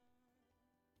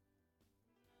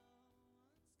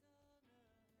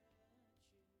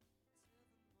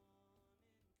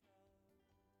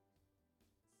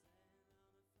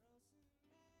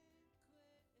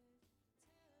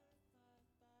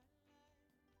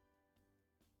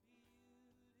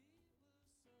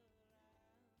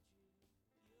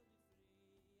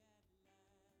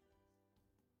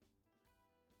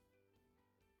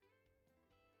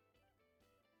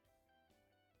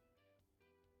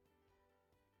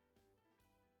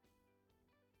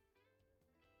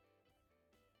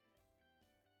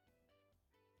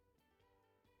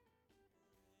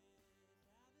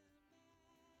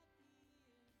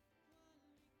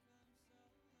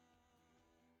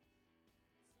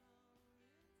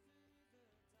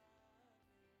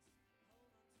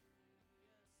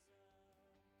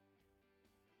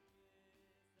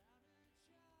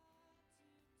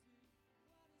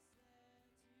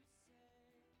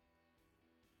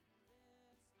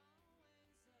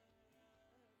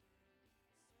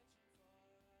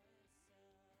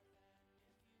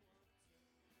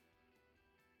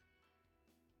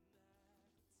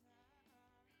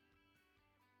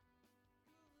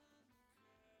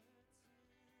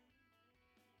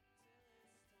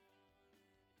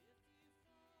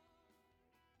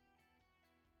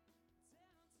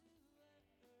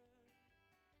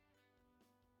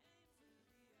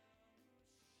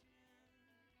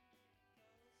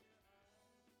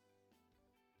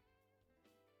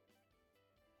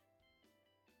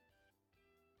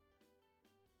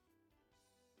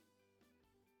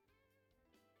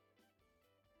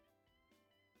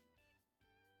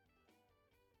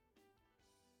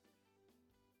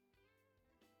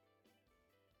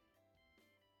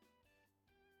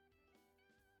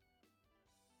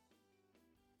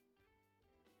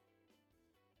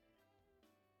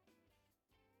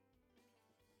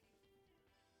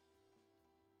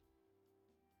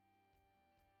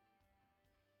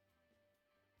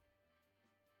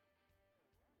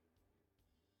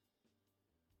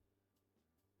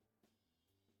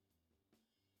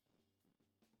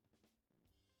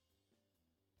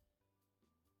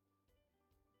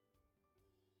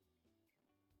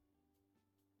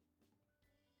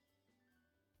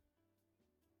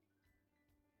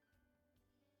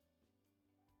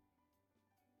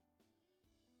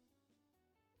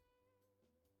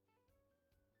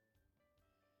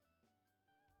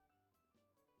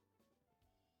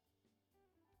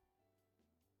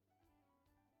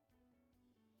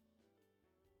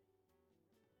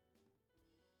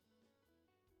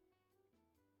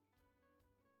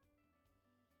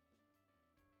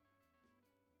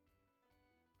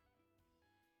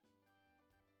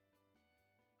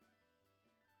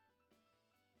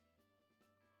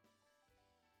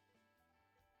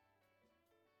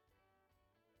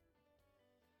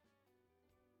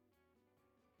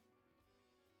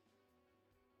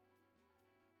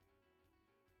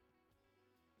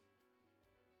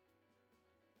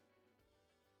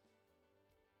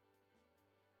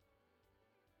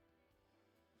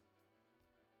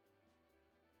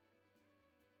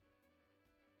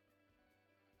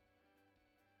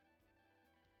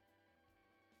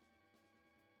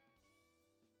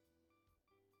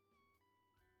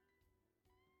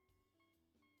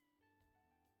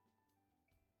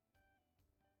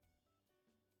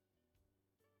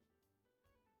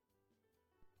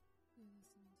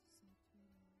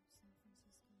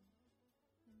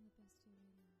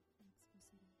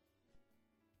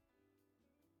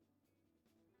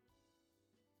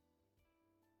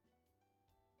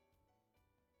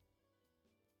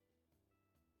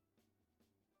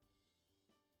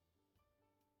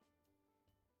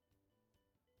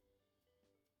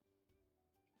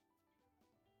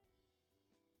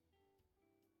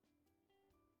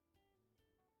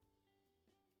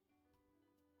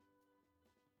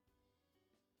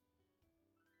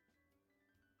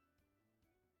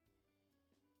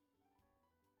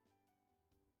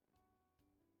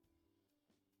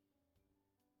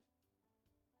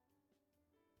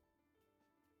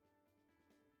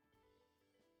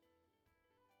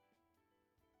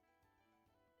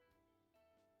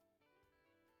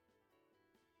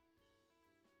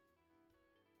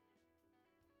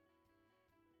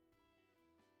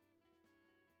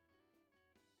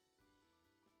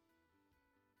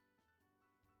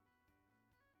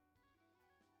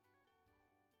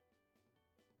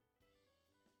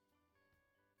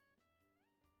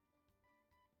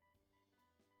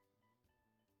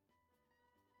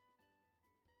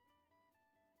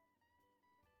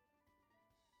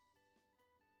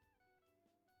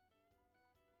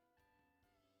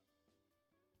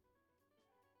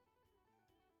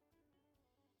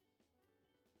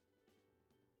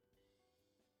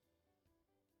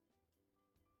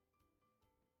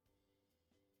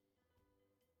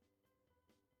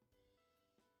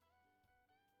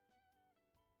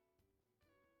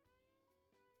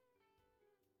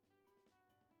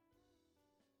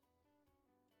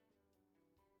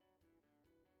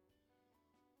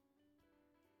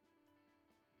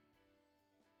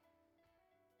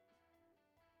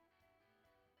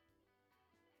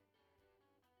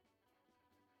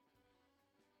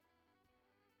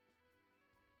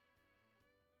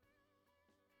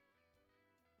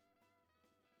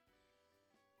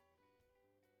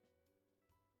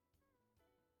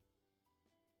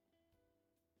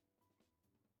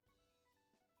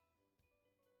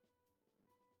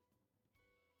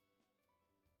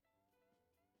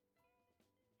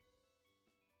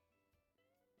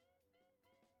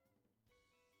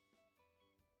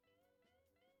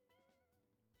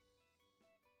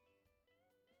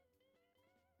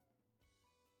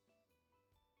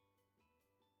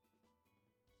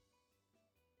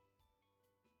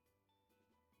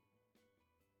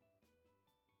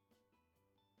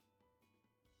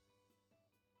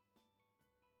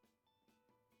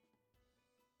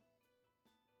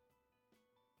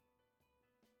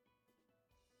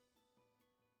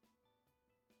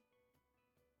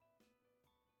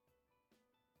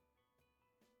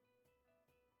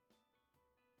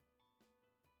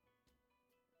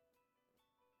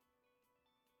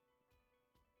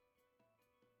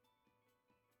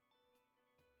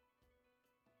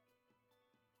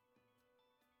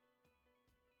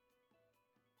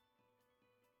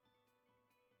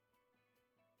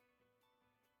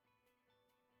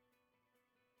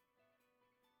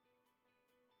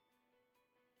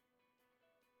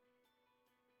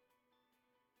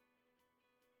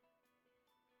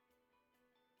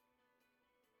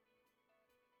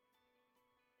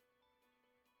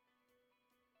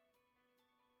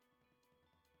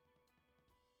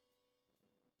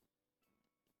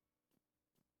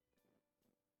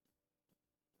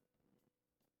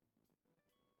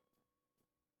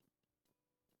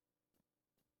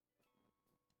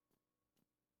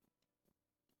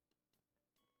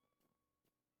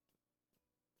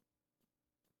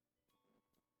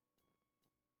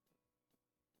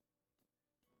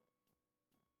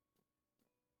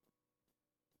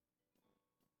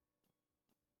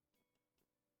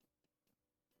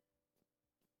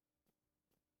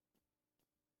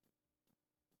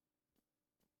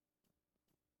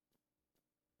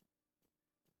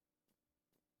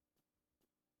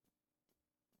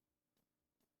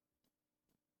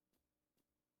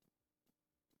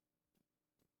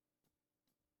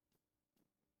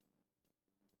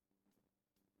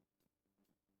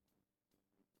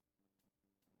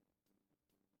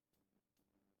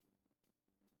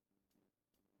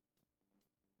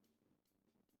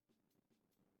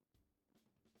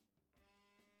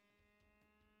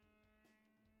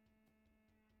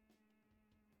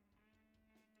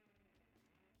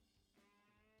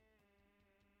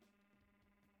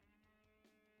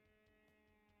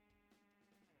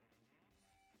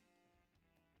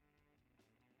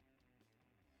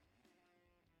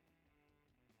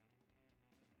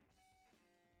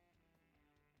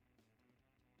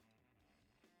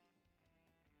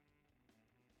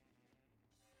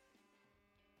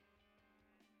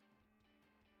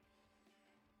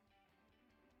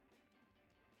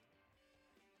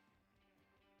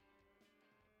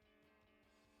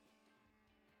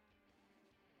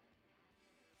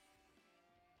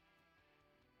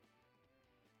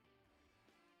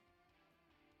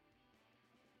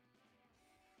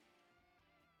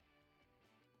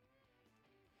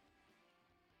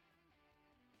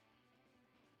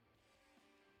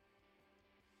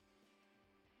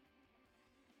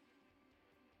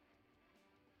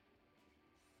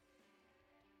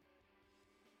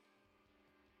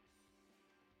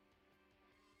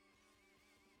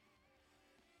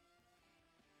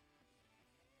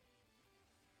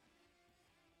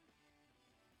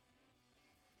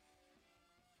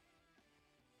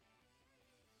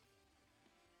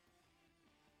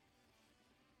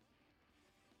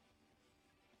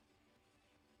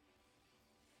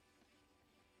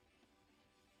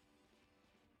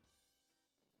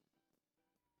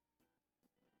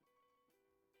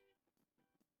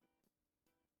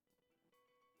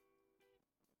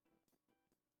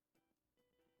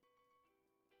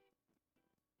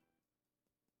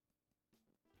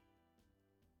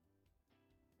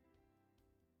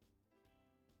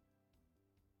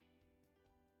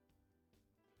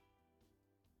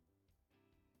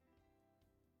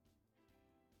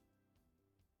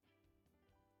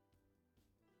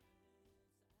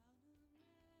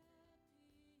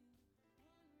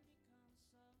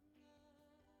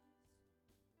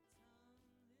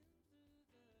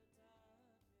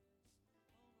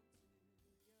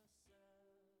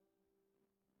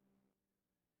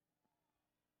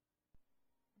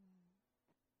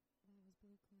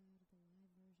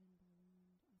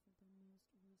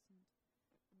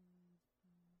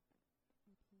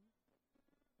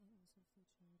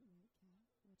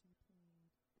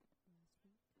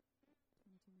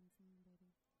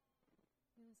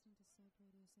 listening to Psych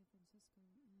Radio San Francisco,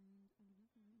 and underneath me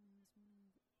right now is one of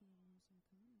the most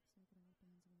iconic psychedelic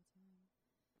bands of all time.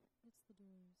 It's The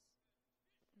Doors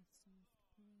with Soft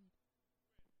Parade.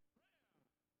 I must find a place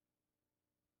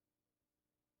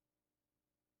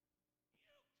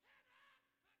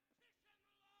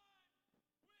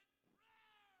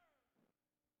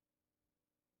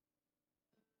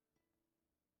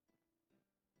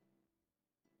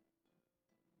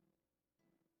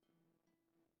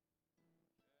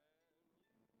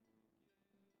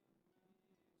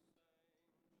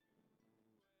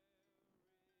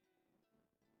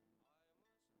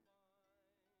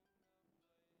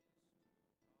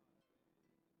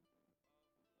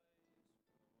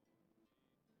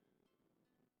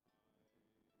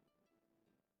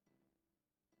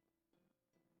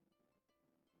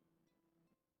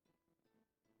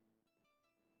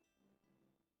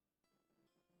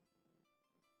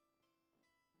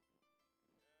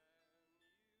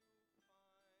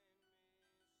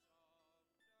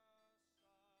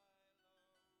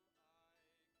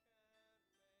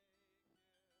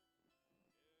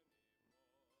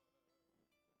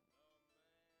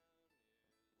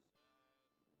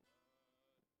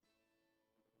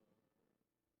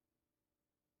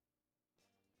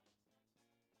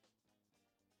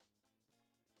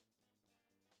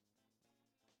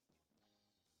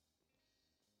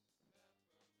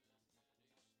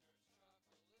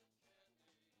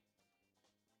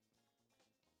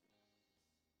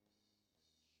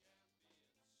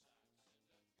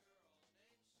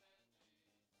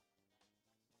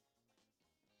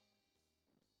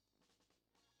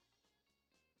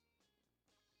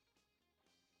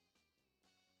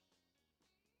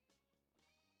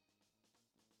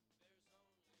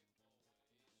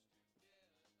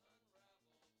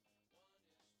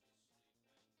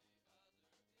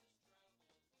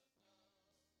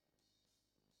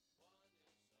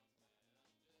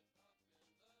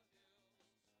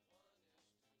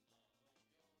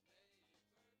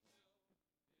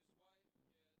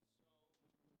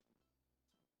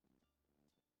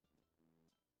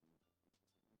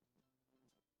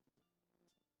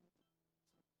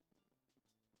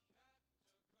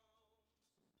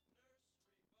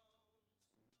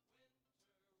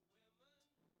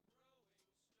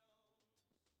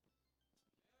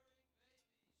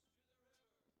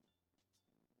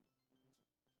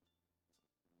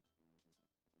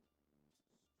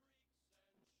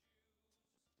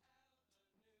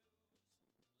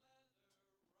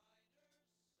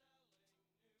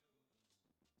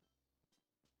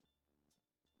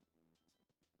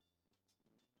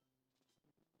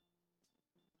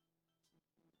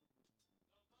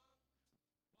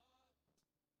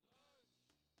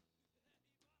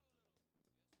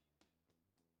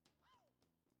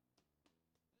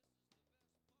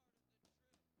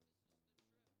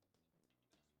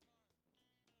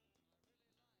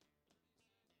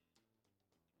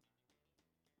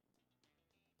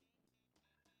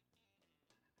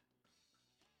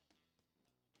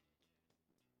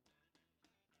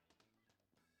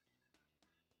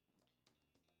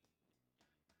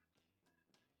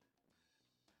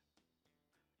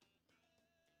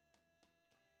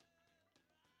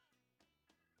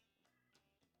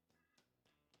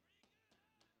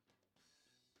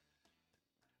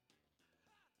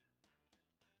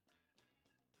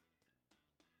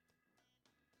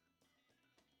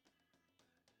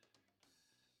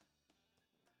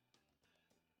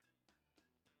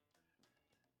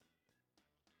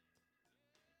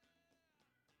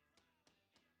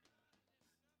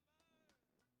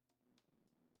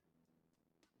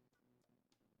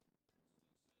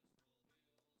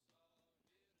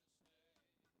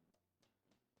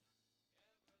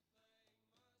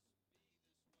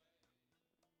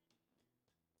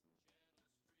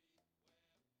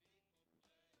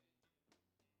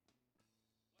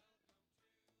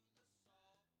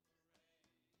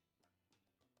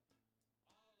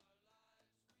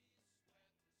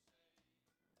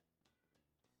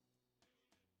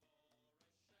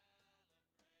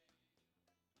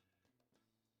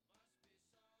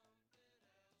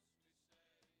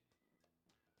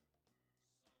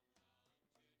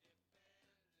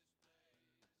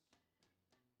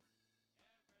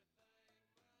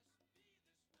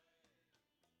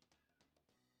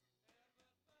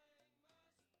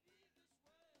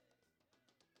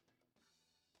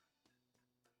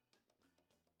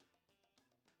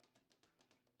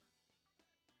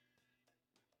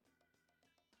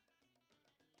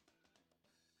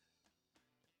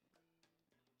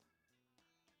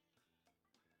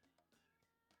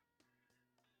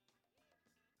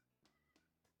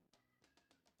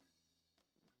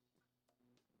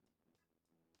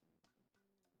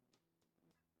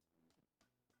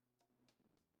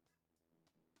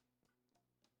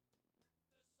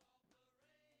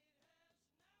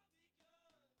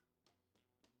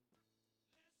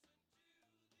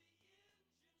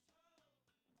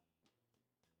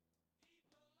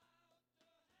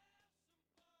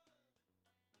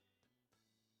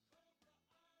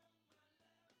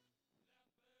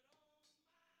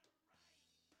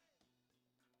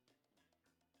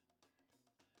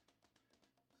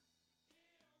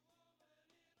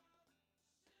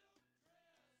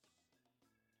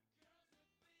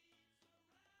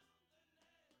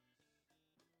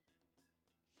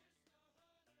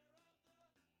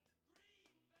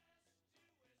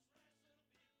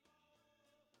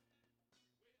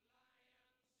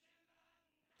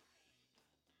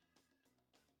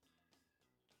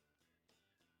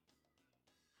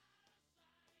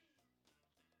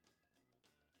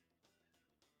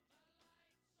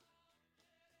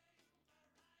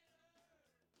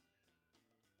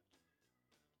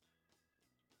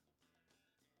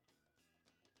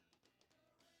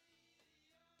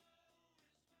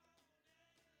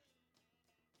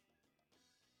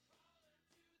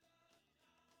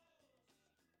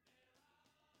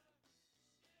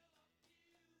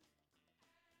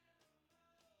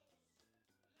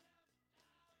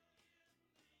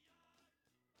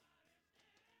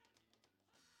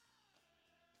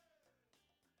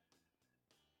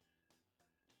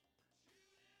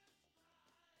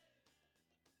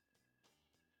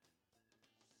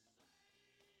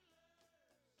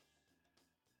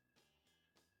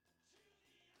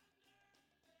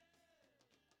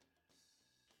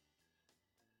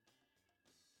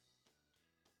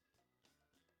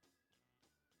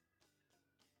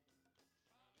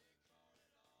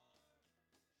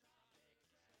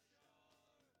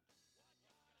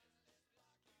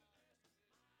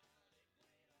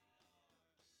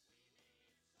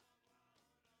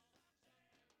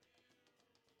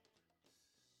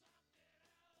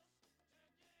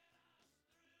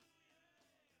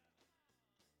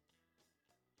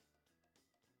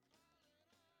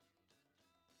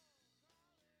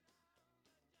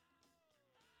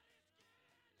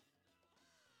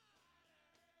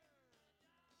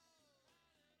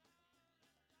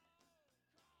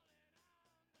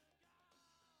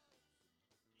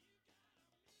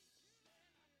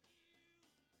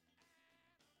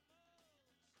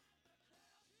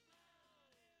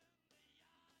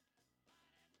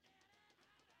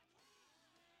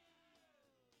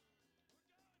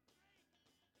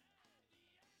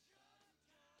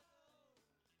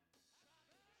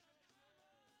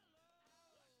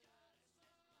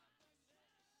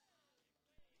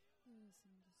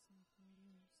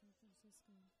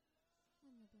Francisco.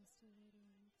 I'm your bestie radio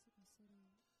in Mexico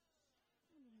City.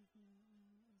 Underneath me right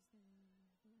now is the one, the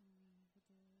only, the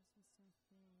doors with Seth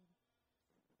Ford.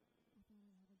 I thought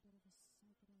I'd have a bit of a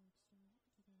psychedelic start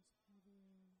to this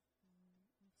heavier, more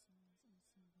exiles and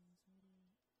symbols radio.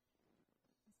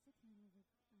 I still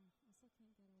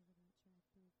can't get over that track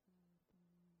Blue Cloud by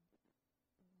Wind,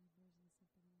 the live version of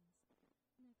something else.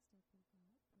 Next up we've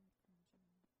got Breadcrumb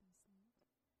by Slint.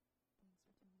 Thanks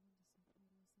for tuning in to Psych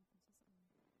Radio San Francisco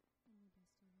and your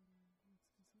bestie radio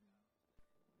Mexico City.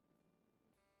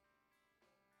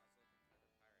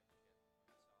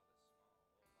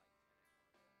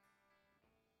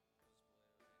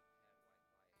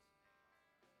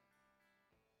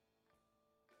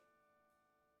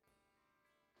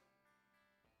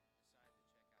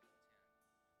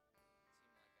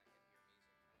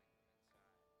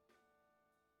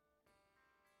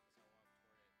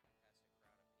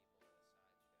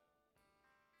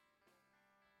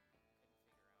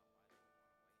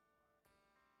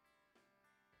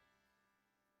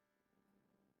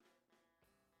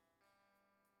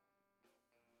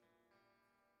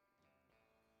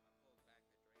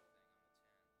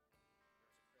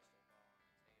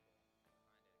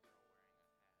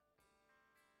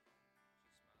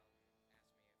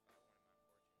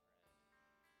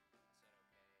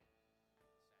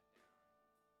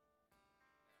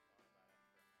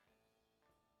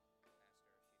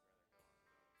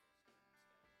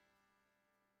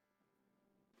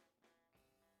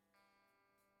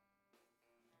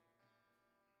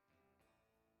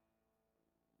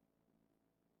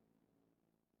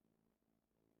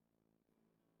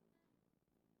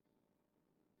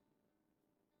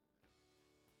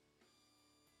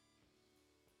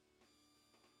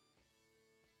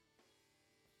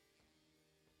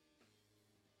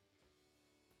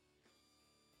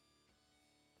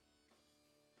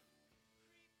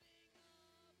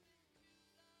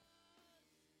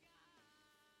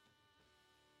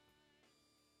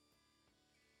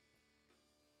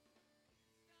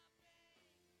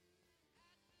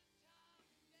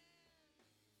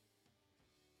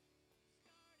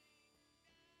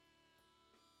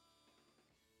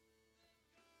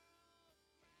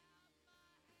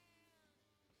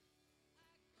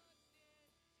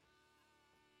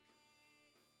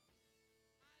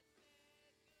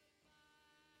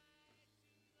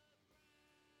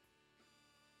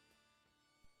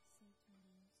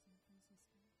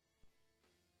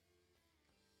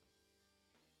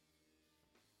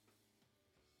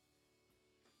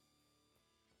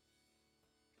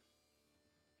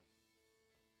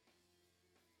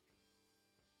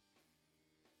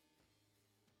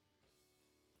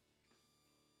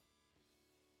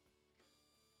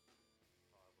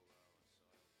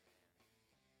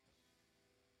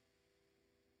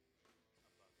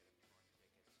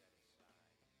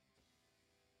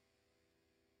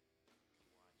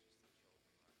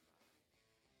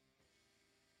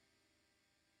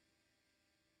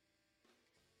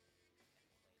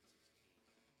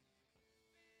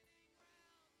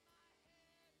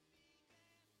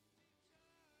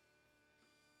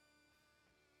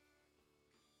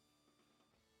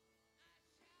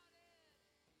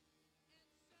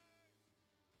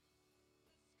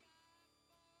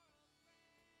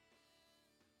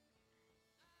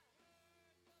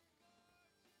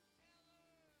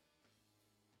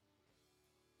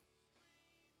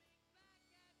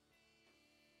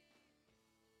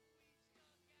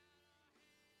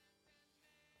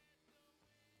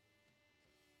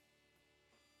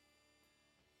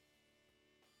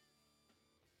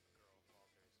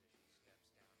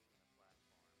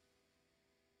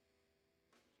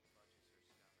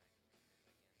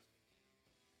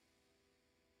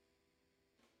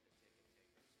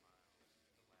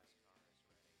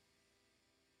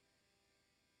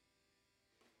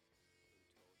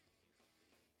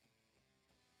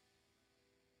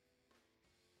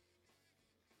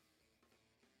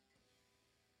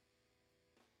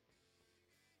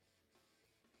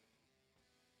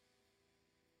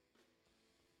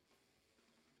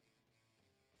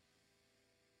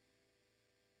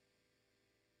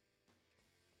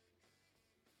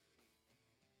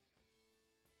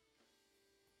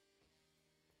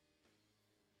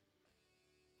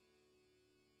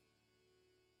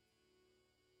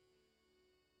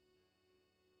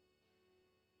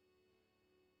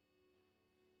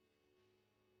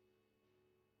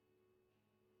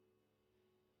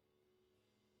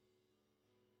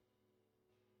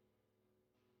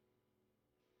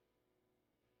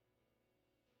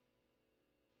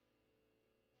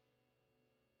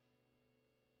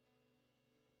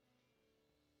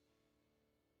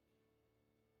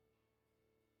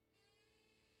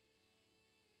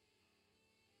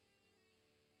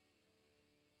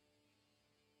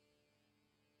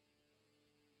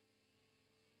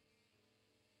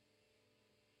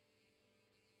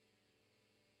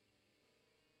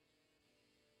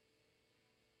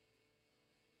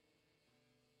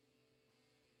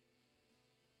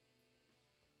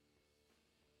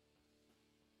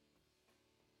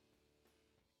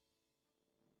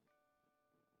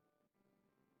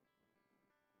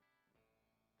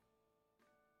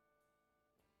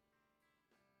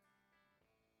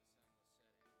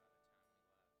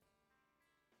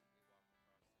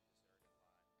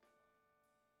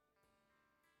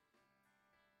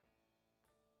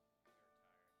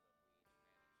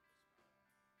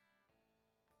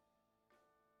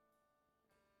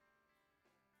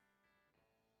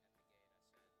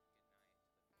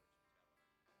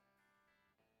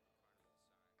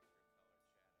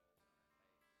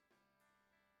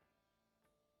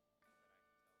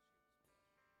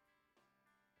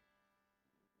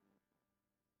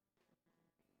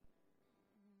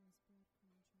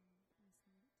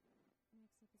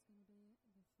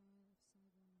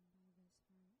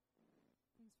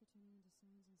 Thanks for tuning into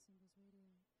Songs and Symbols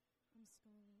Radio. I'm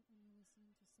Scarlett, and you're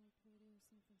listening to Psych Radio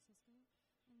San Francisco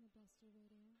and Modesto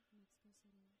Radio, Mexico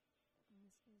City. And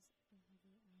this is the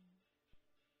Heavy Hour.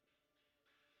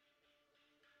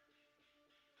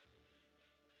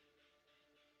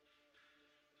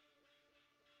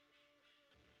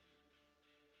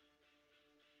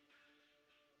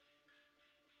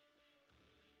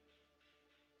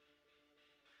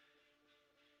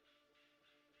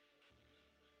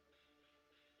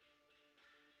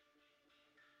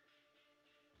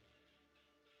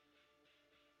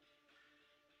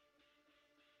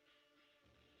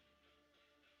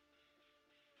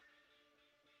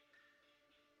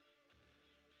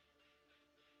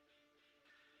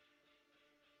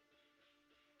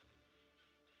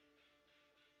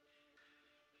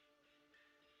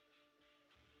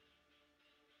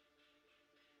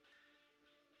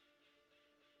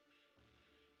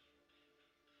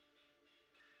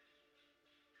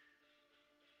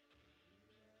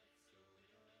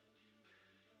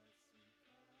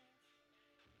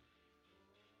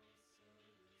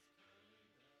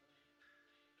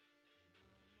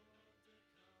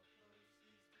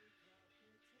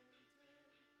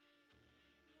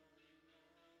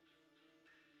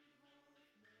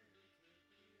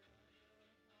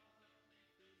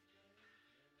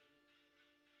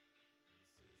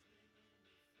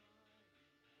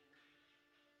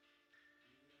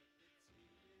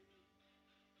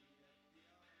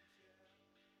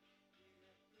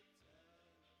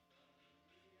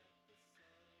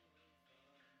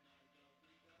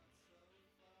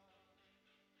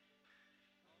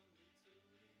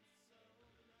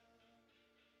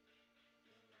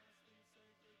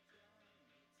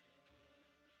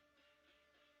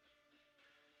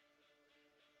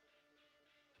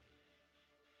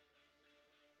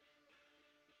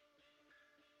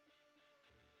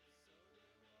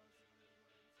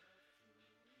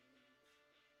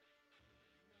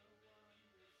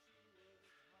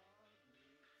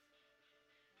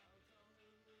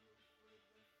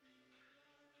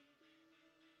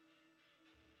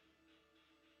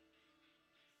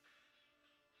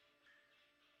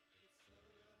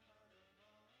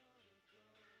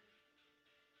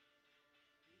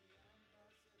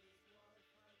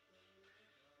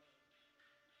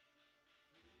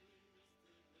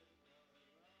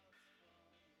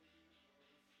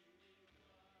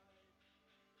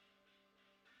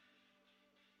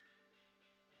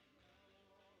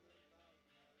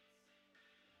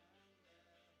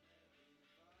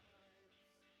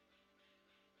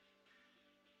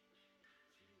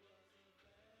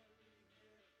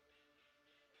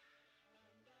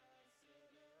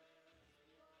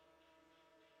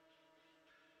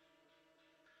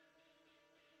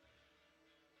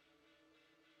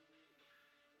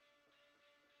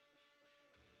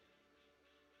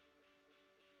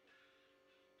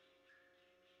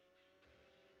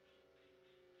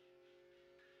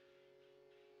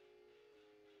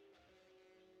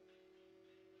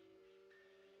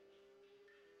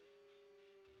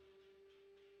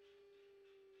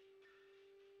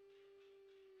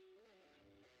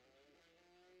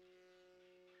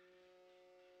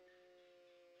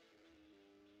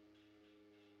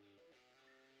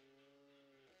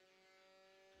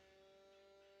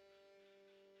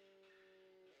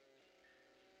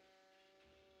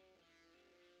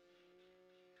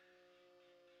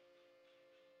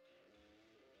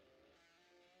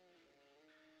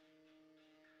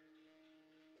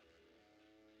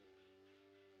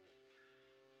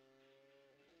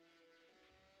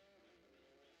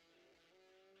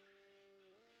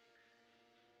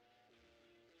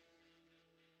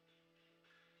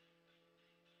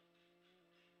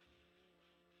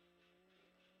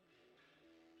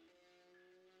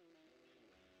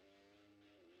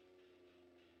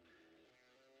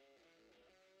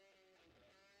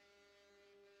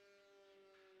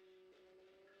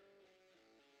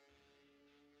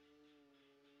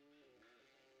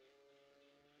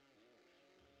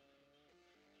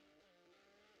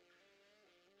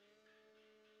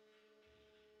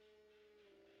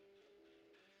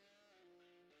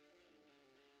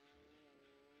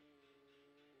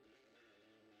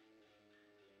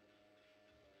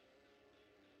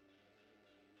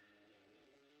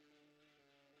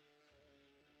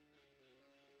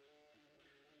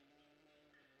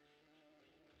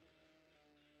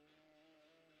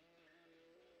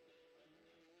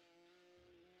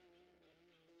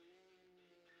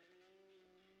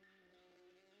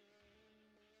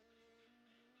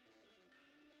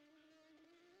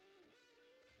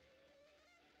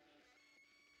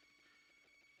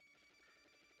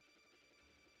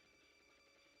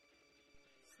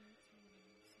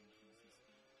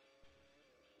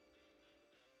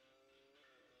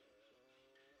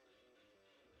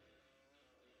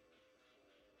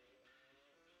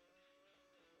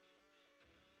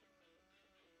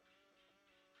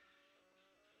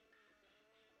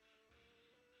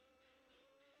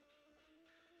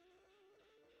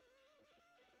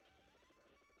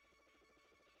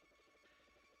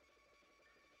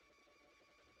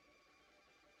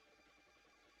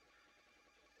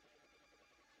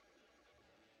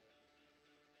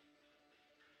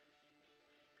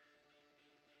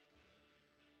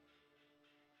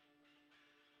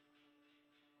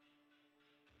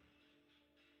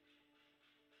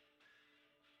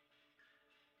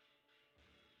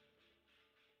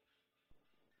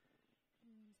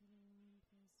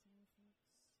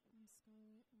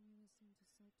 listening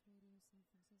to Psyched Radio San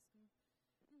Francisco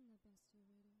and La Bestia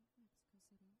Radio, Mexico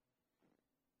City.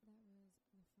 That was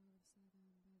The Fall of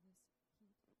Saigon by This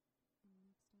Heat. And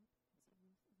next up, it's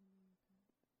Wolf of America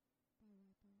by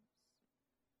Rappers.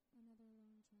 Another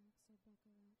long track, so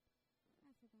buckle up.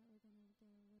 I forgot we're gonna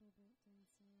get a little bit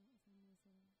dancier, if I may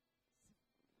say.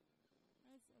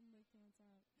 I suddenly can't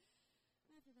talk.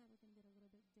 I forgot we're gonna get a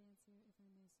little bit dancier, if I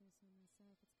may say so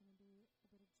myself. It's gonna be a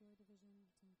bit of Joy Division,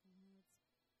 Talking Heads,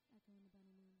 Echo and the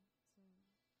Bunnymen. So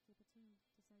keep it tuned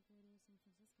to Psych Radio San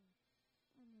Francisco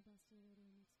on La Bestia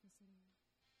Radio Mexico City.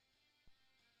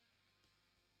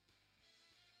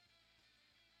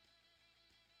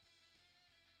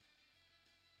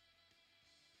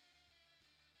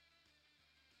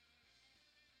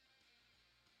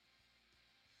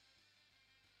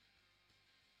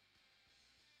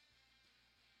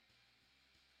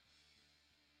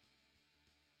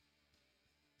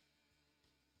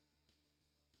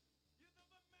 Youth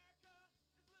of America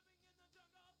is living in the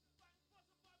jungle, fighting for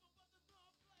survival, but there's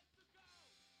no place to go.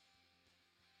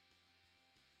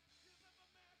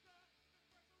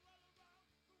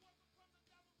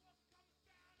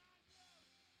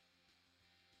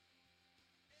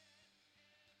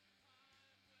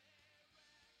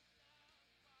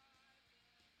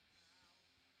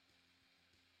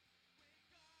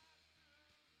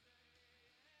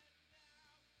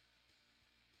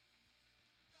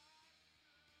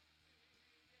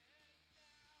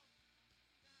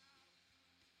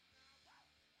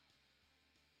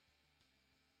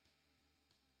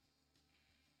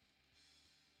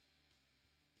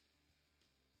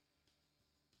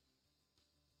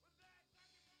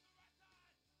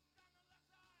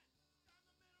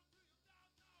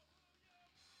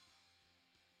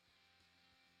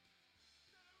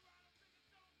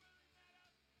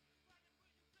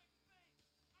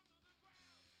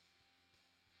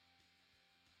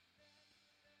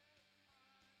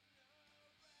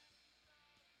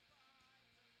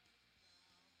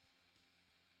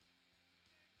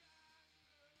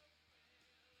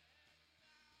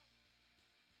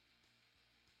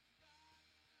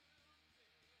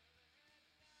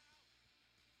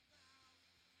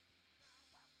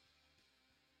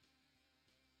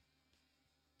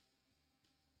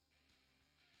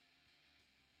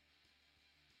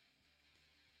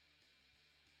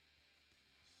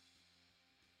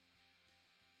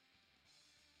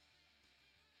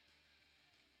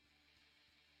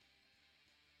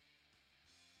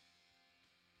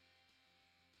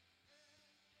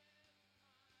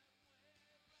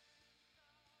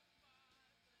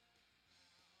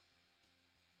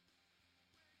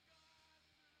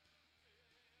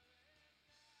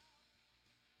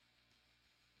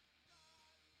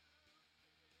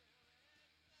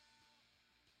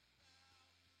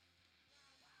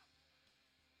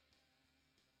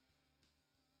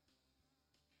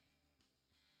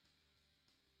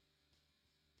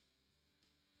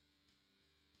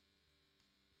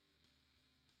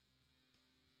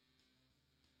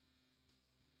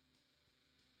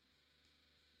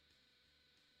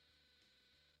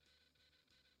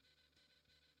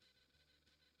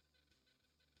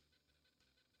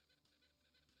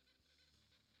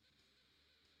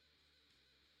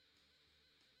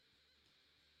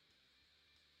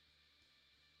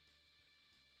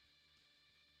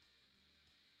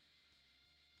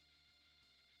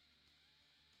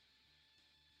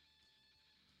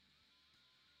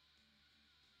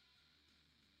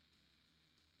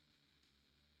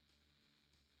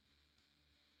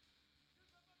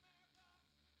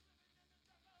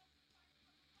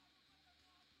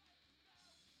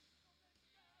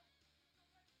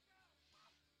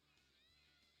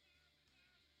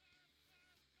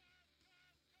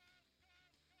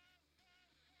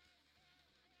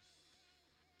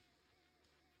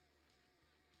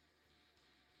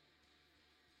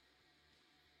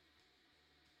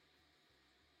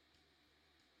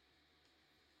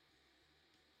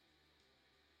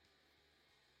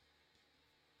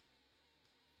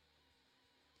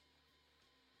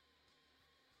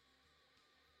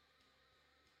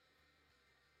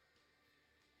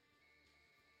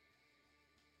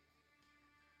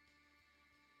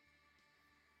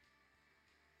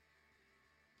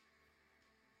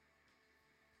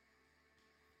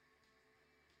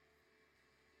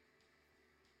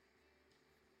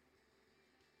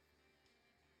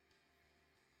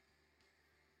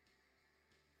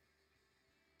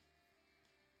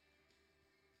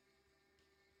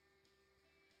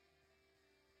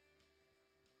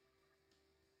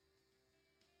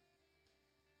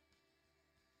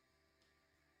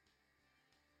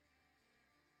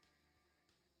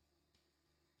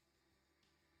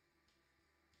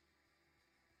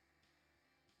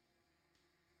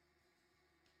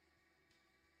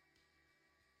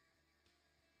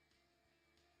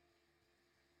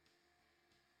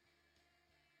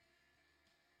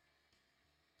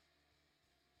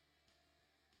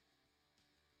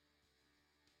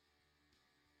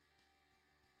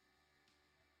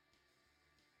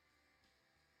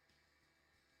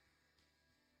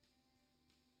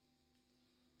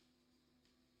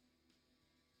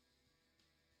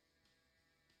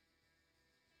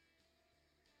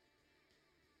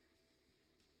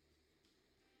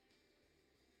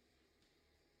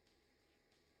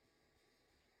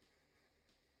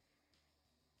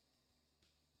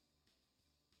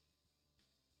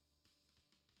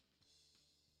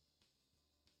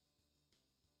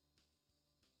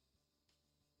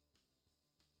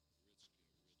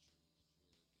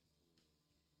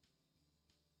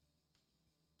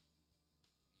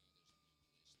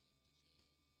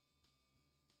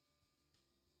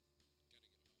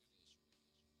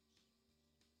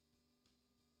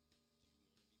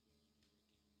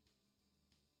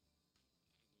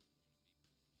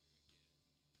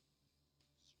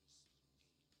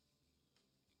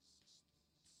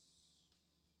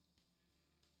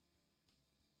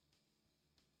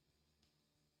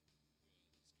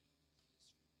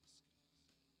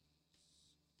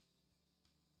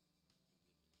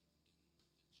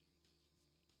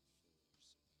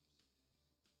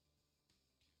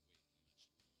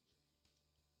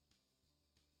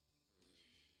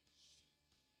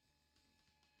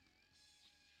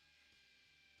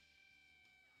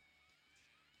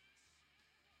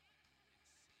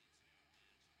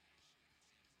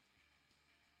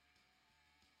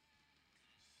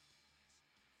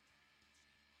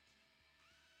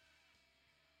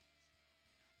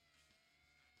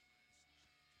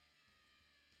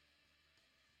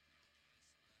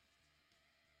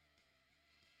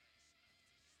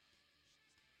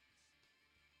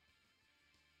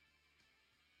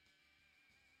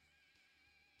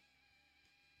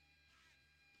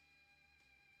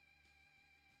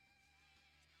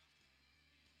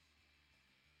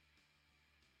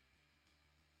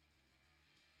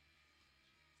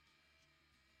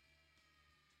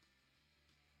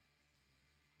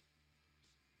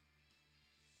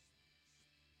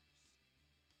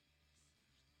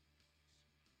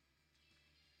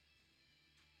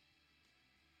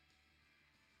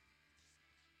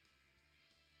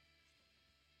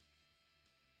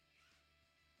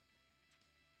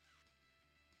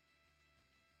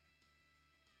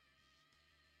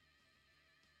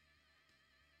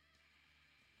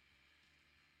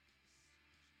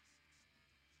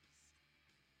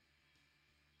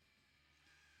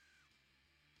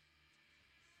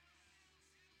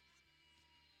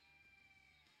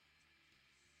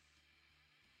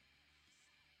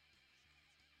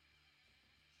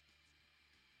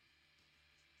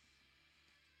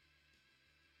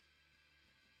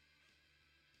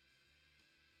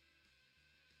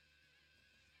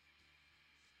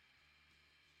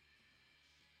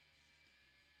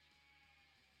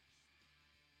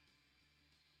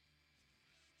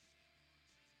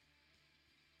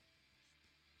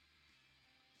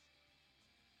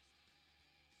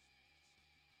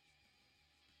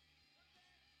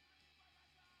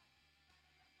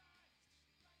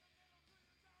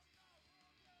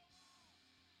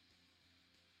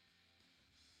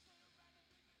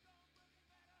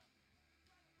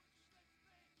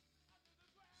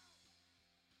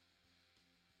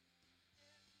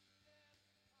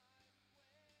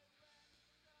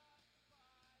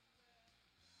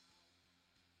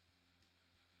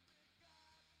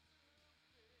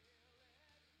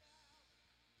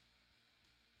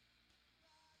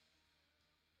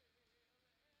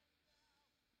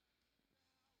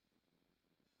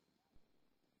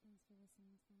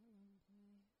 with that long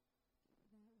play.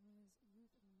 That was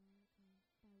Youth of America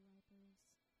by Wipers.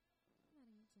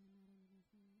 Letting it jam out underneath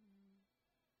me.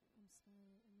 I'm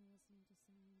Scarlett, and you're listening to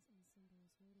Signs and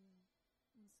Symbols Radio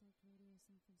on Psyched Radio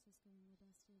San Francisco and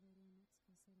Webestia Radio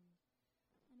Mexico City.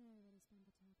 I know I already spent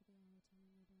the top of the hour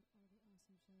telling you about all the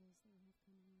awesome shows that we have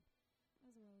coming up,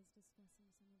 as well as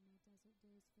discussing some of my Desert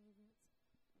Days favorites,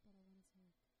 but I want to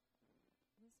take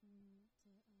this moment to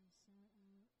shout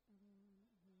out everyone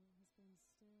who has been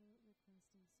still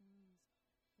requesting songs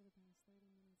for the past 30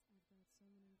 minutes. I've got so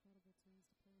many incredible tunes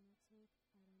to play next week,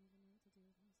 I don't even know what to do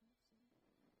with myself, so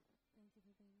thank you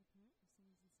for being a part of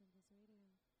Signs and Symbols Radio,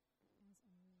 as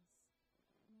always.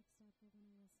 Next up, we're going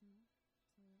to listen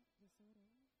to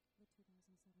Disorder, the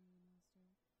 2007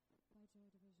 remaster by Joy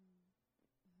Division.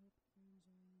 I hope you're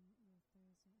enjoying your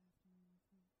Thursday afternoon with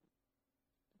me.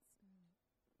 It's Scarlett.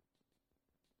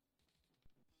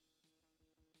 I've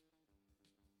been waiting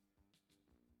for a guy to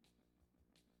come and take me by the hand.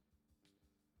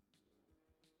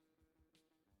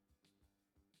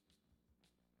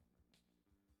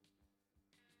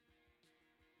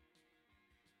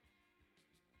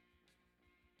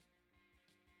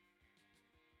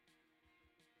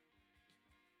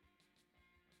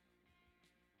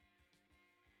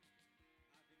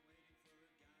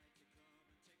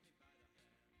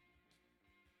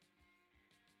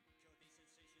 'Cause these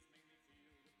sensations make me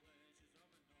feel the pleasures of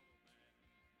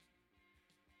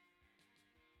a normal man.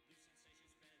 These sensations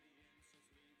spare the insults,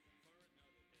 leave them for another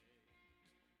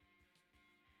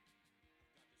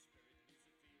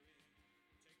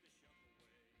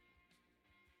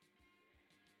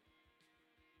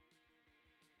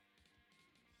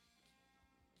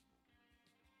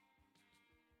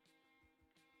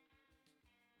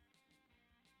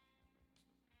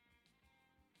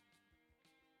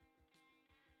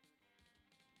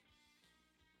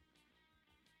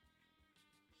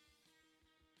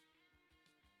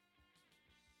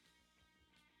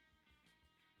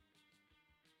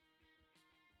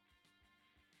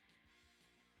day. I've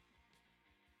got the spirit,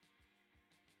 lose the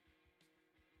feeling,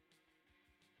 take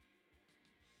the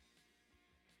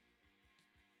shock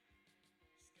away.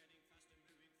 It's getting faster,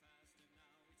 moving faster now,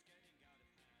 it's getting out of hand.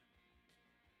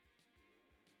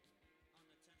 On the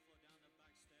 10th floor down the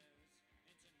back stairs, into no man's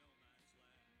land.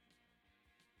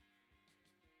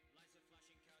 Lights are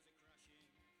flashing, cars are crashing,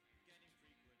 getting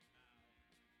frequent now. I've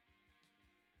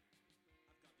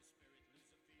got the spirit,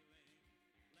 lose the feeling,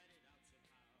 let it out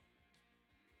somehow.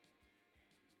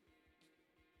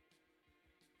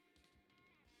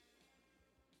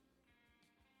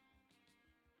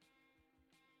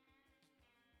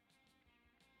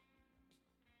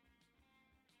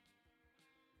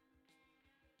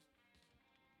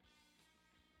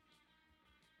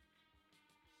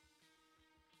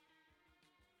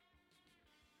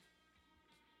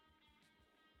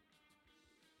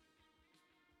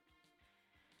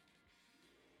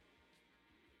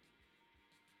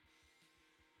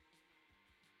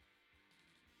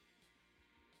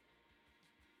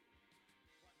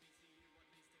 What means to you,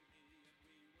 what means to me, and we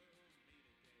will meet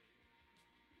again. I'm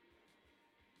watching you, I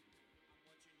watch it all, I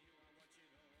take no pity from your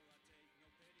friends.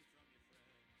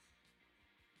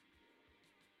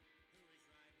 Who is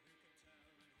right, who can tell,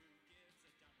 and who gives a damn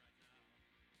right now?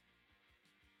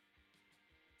 Until the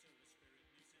spirit,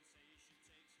 new sensation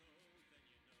takes hold, then you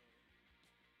know.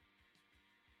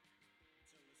 Until the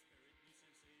spirit, new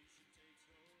sensation takes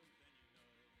hold, then you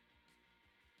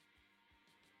know.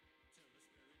 Till the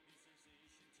spirit, new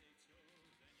sensation takes hold,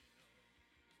 then you know.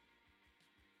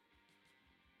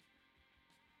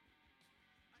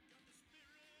 I got the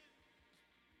spirit,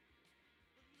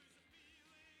 but lose the feeling. I got the spirit, but lose the feeling.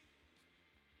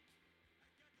 Feeling,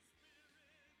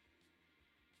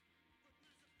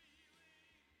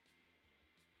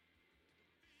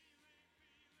 feeling, feeling,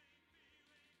 feeling, feeling,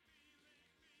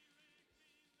 feeling,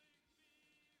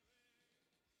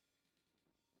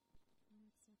 feeling.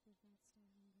 Next up, we've got Stay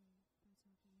Hungry by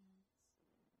Talking Heads.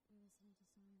 You're listening to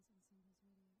Signs and Symbols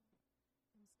Radio.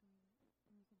 I'm Scarlett,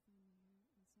 and you can find me here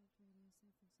on Psyched Radio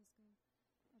San Francisco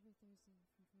every Thursday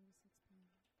from 4 to 6 p.m. I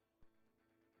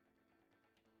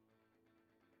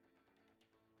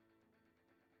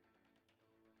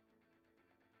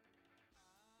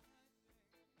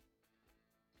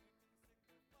think we can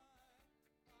signify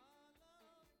our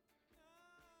love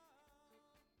now.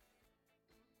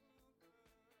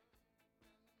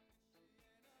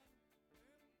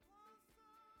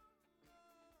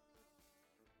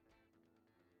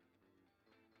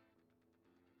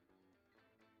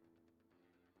 Ooh,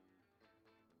 girl, and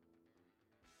initiate an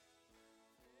impossible love.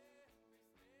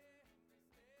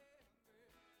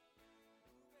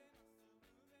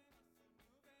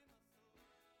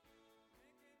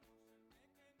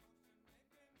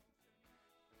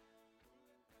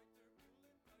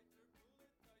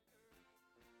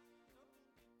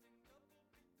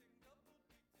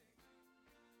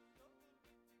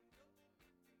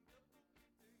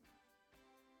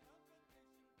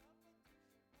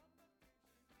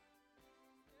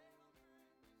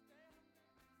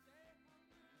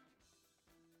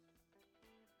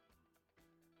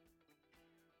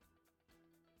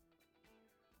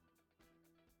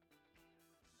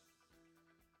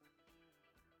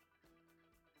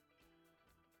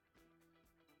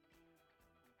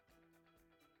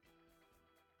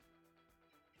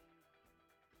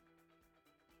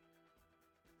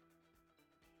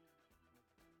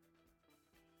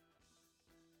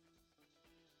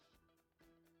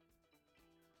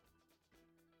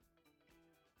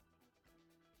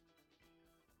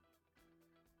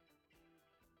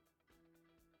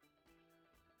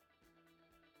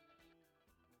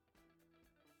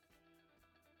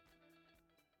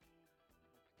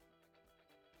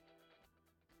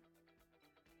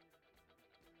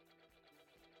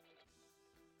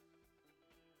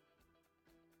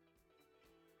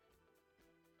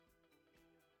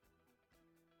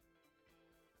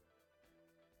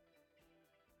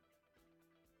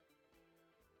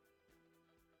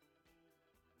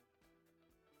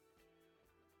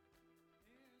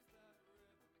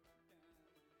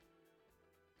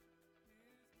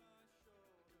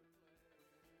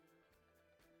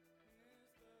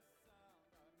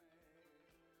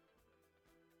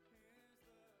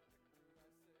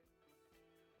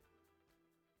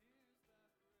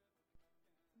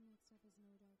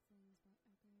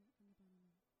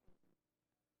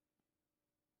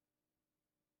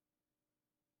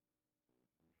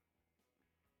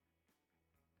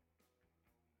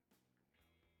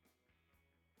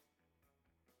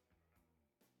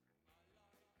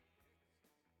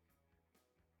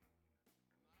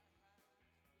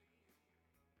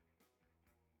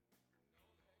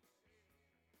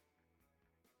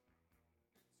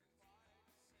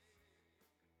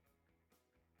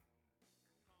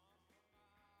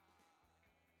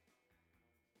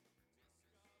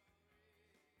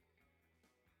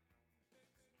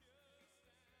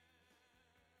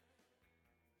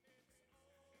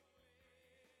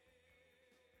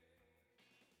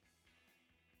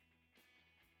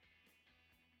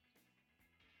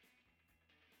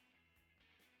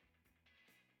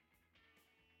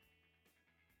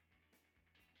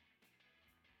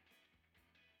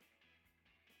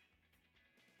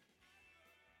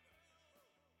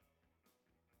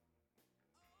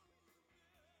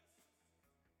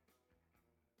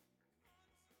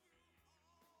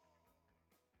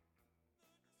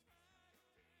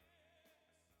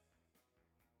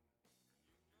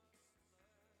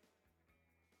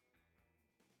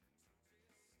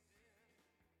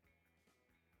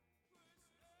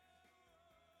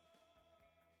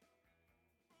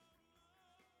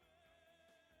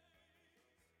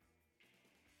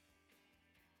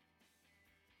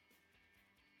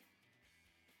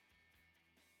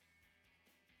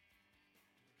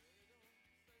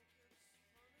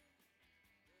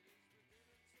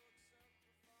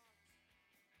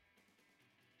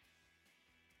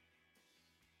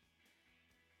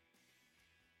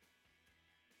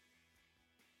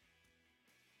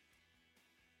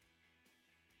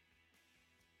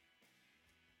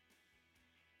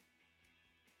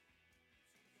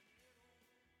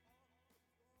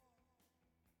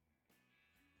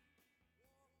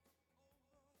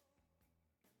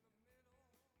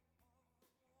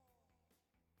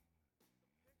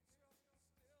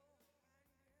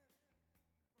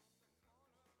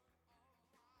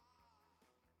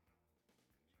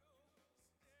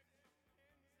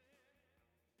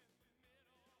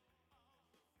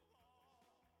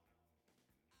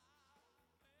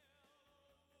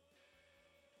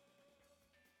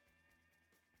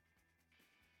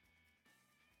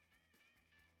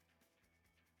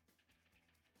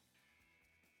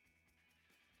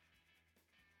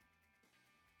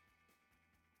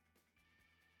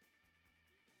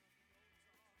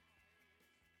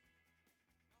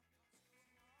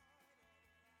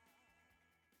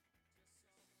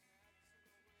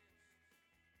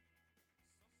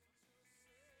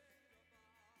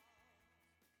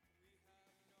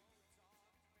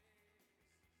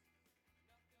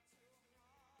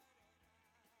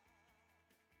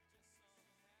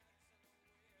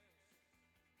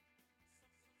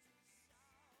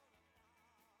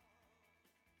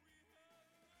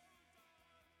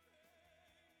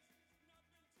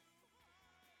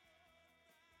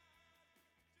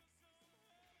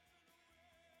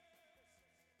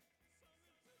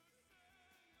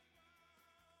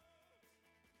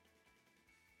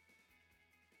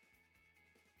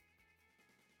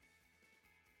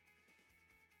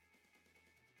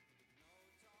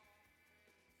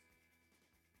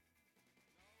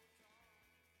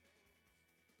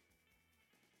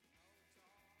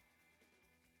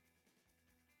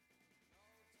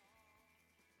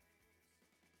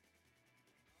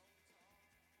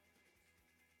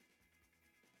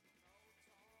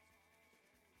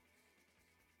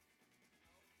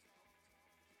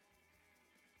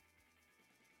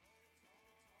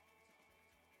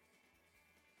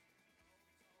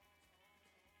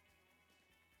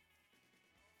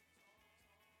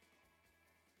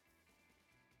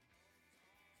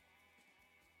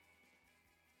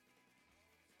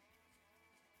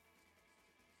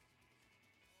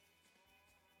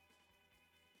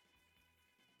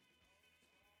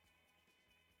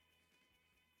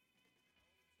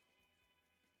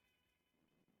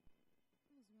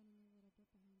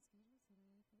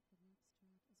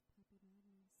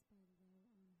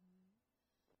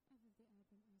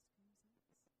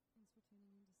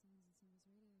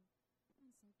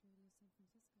 Project Radio San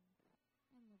Francisco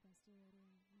and La Bestia Radio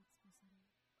in Mexico City.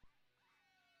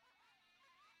 Puppy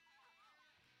madness,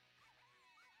 puppy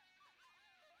madness,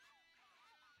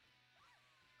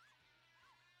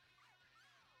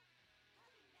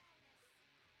 puppy madness, puppy madness. There's no sadness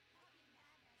with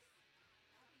puppy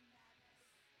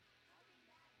madness.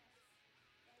 There's no sadness with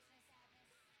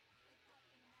puppy madness. Puppy madness,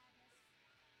 puppy madness, puppy madness,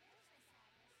 puppy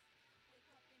madness. There's no sadness with puppy madness. There's no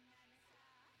sadness with puppy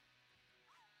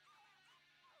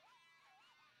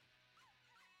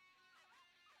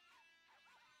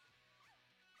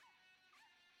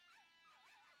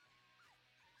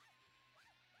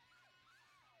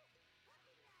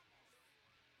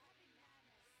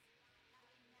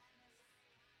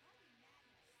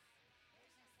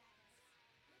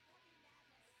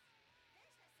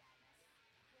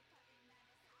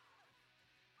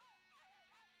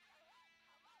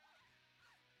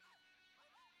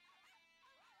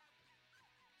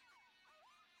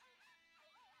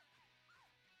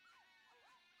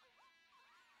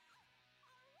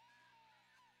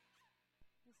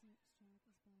This next track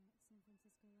is by San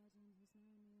Francisco legend who's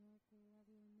now in New York. We love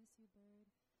you and miss you,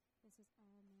 Bird. This is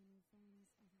All My New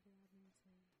Friends off of the album 2.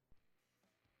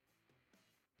 All my new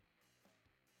friends say the world is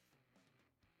done.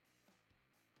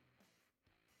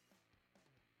 All my new friends know it won't be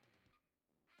long.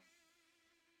 Hey there,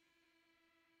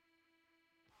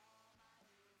 happy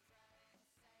friends,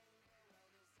 basking in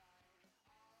the sun.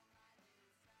 We'll be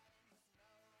sitting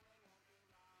at the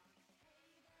park when it comes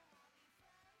undone. All my new friends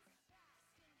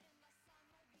say the world is done. All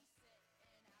my new friends know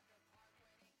it won't be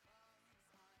long. Hey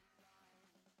there,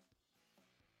 happy friends,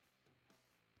 basking in the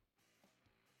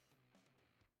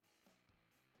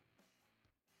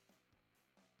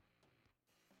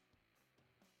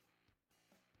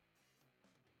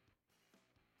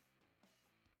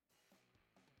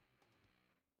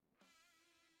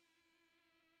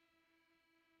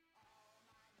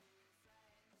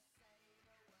We'll be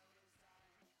smoking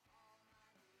at the park when it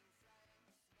comes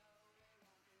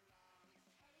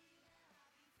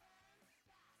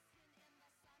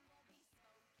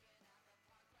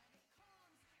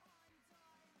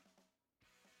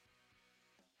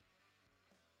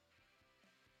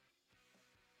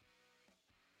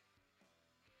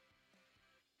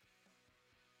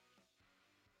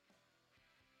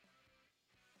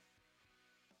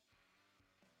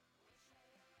Which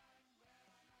way to run? Where are my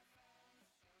friends? Don't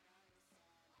understand.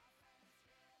 Our friends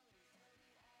really till the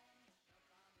end. No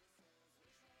promises. Which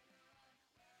way to run?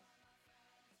 Where are my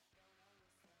friends? Don't understand.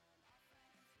 Our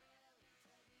friends really till the end.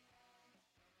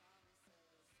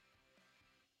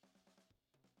 No promises.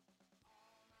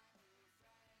 All my new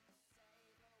friends say the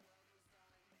world is done.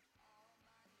 All my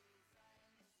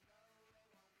new friends know it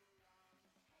won't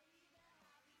be long.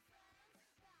 Hey there, happy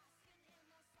friends, basking in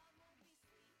the sun. We'll be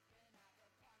sleeping at the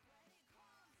park when it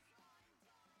comes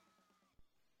undone.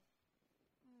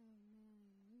 Oh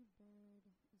man, New Bird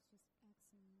is just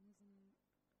excellent, isn't it?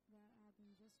 That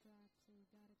album just dropped, so you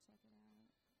gotta check it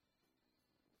out.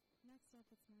 Next up,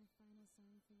 it's my final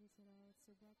song for you today. It's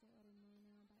Subete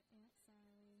Orimono by Aunt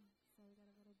Sally. So we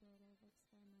got a little bit of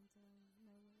experimental, no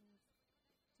words,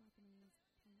 Japanese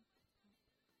punk pop.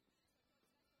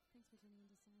 Thanks for tuning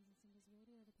into Sounds and Symbols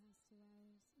Radio the past 2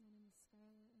 hours. My name is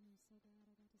Scarlett, and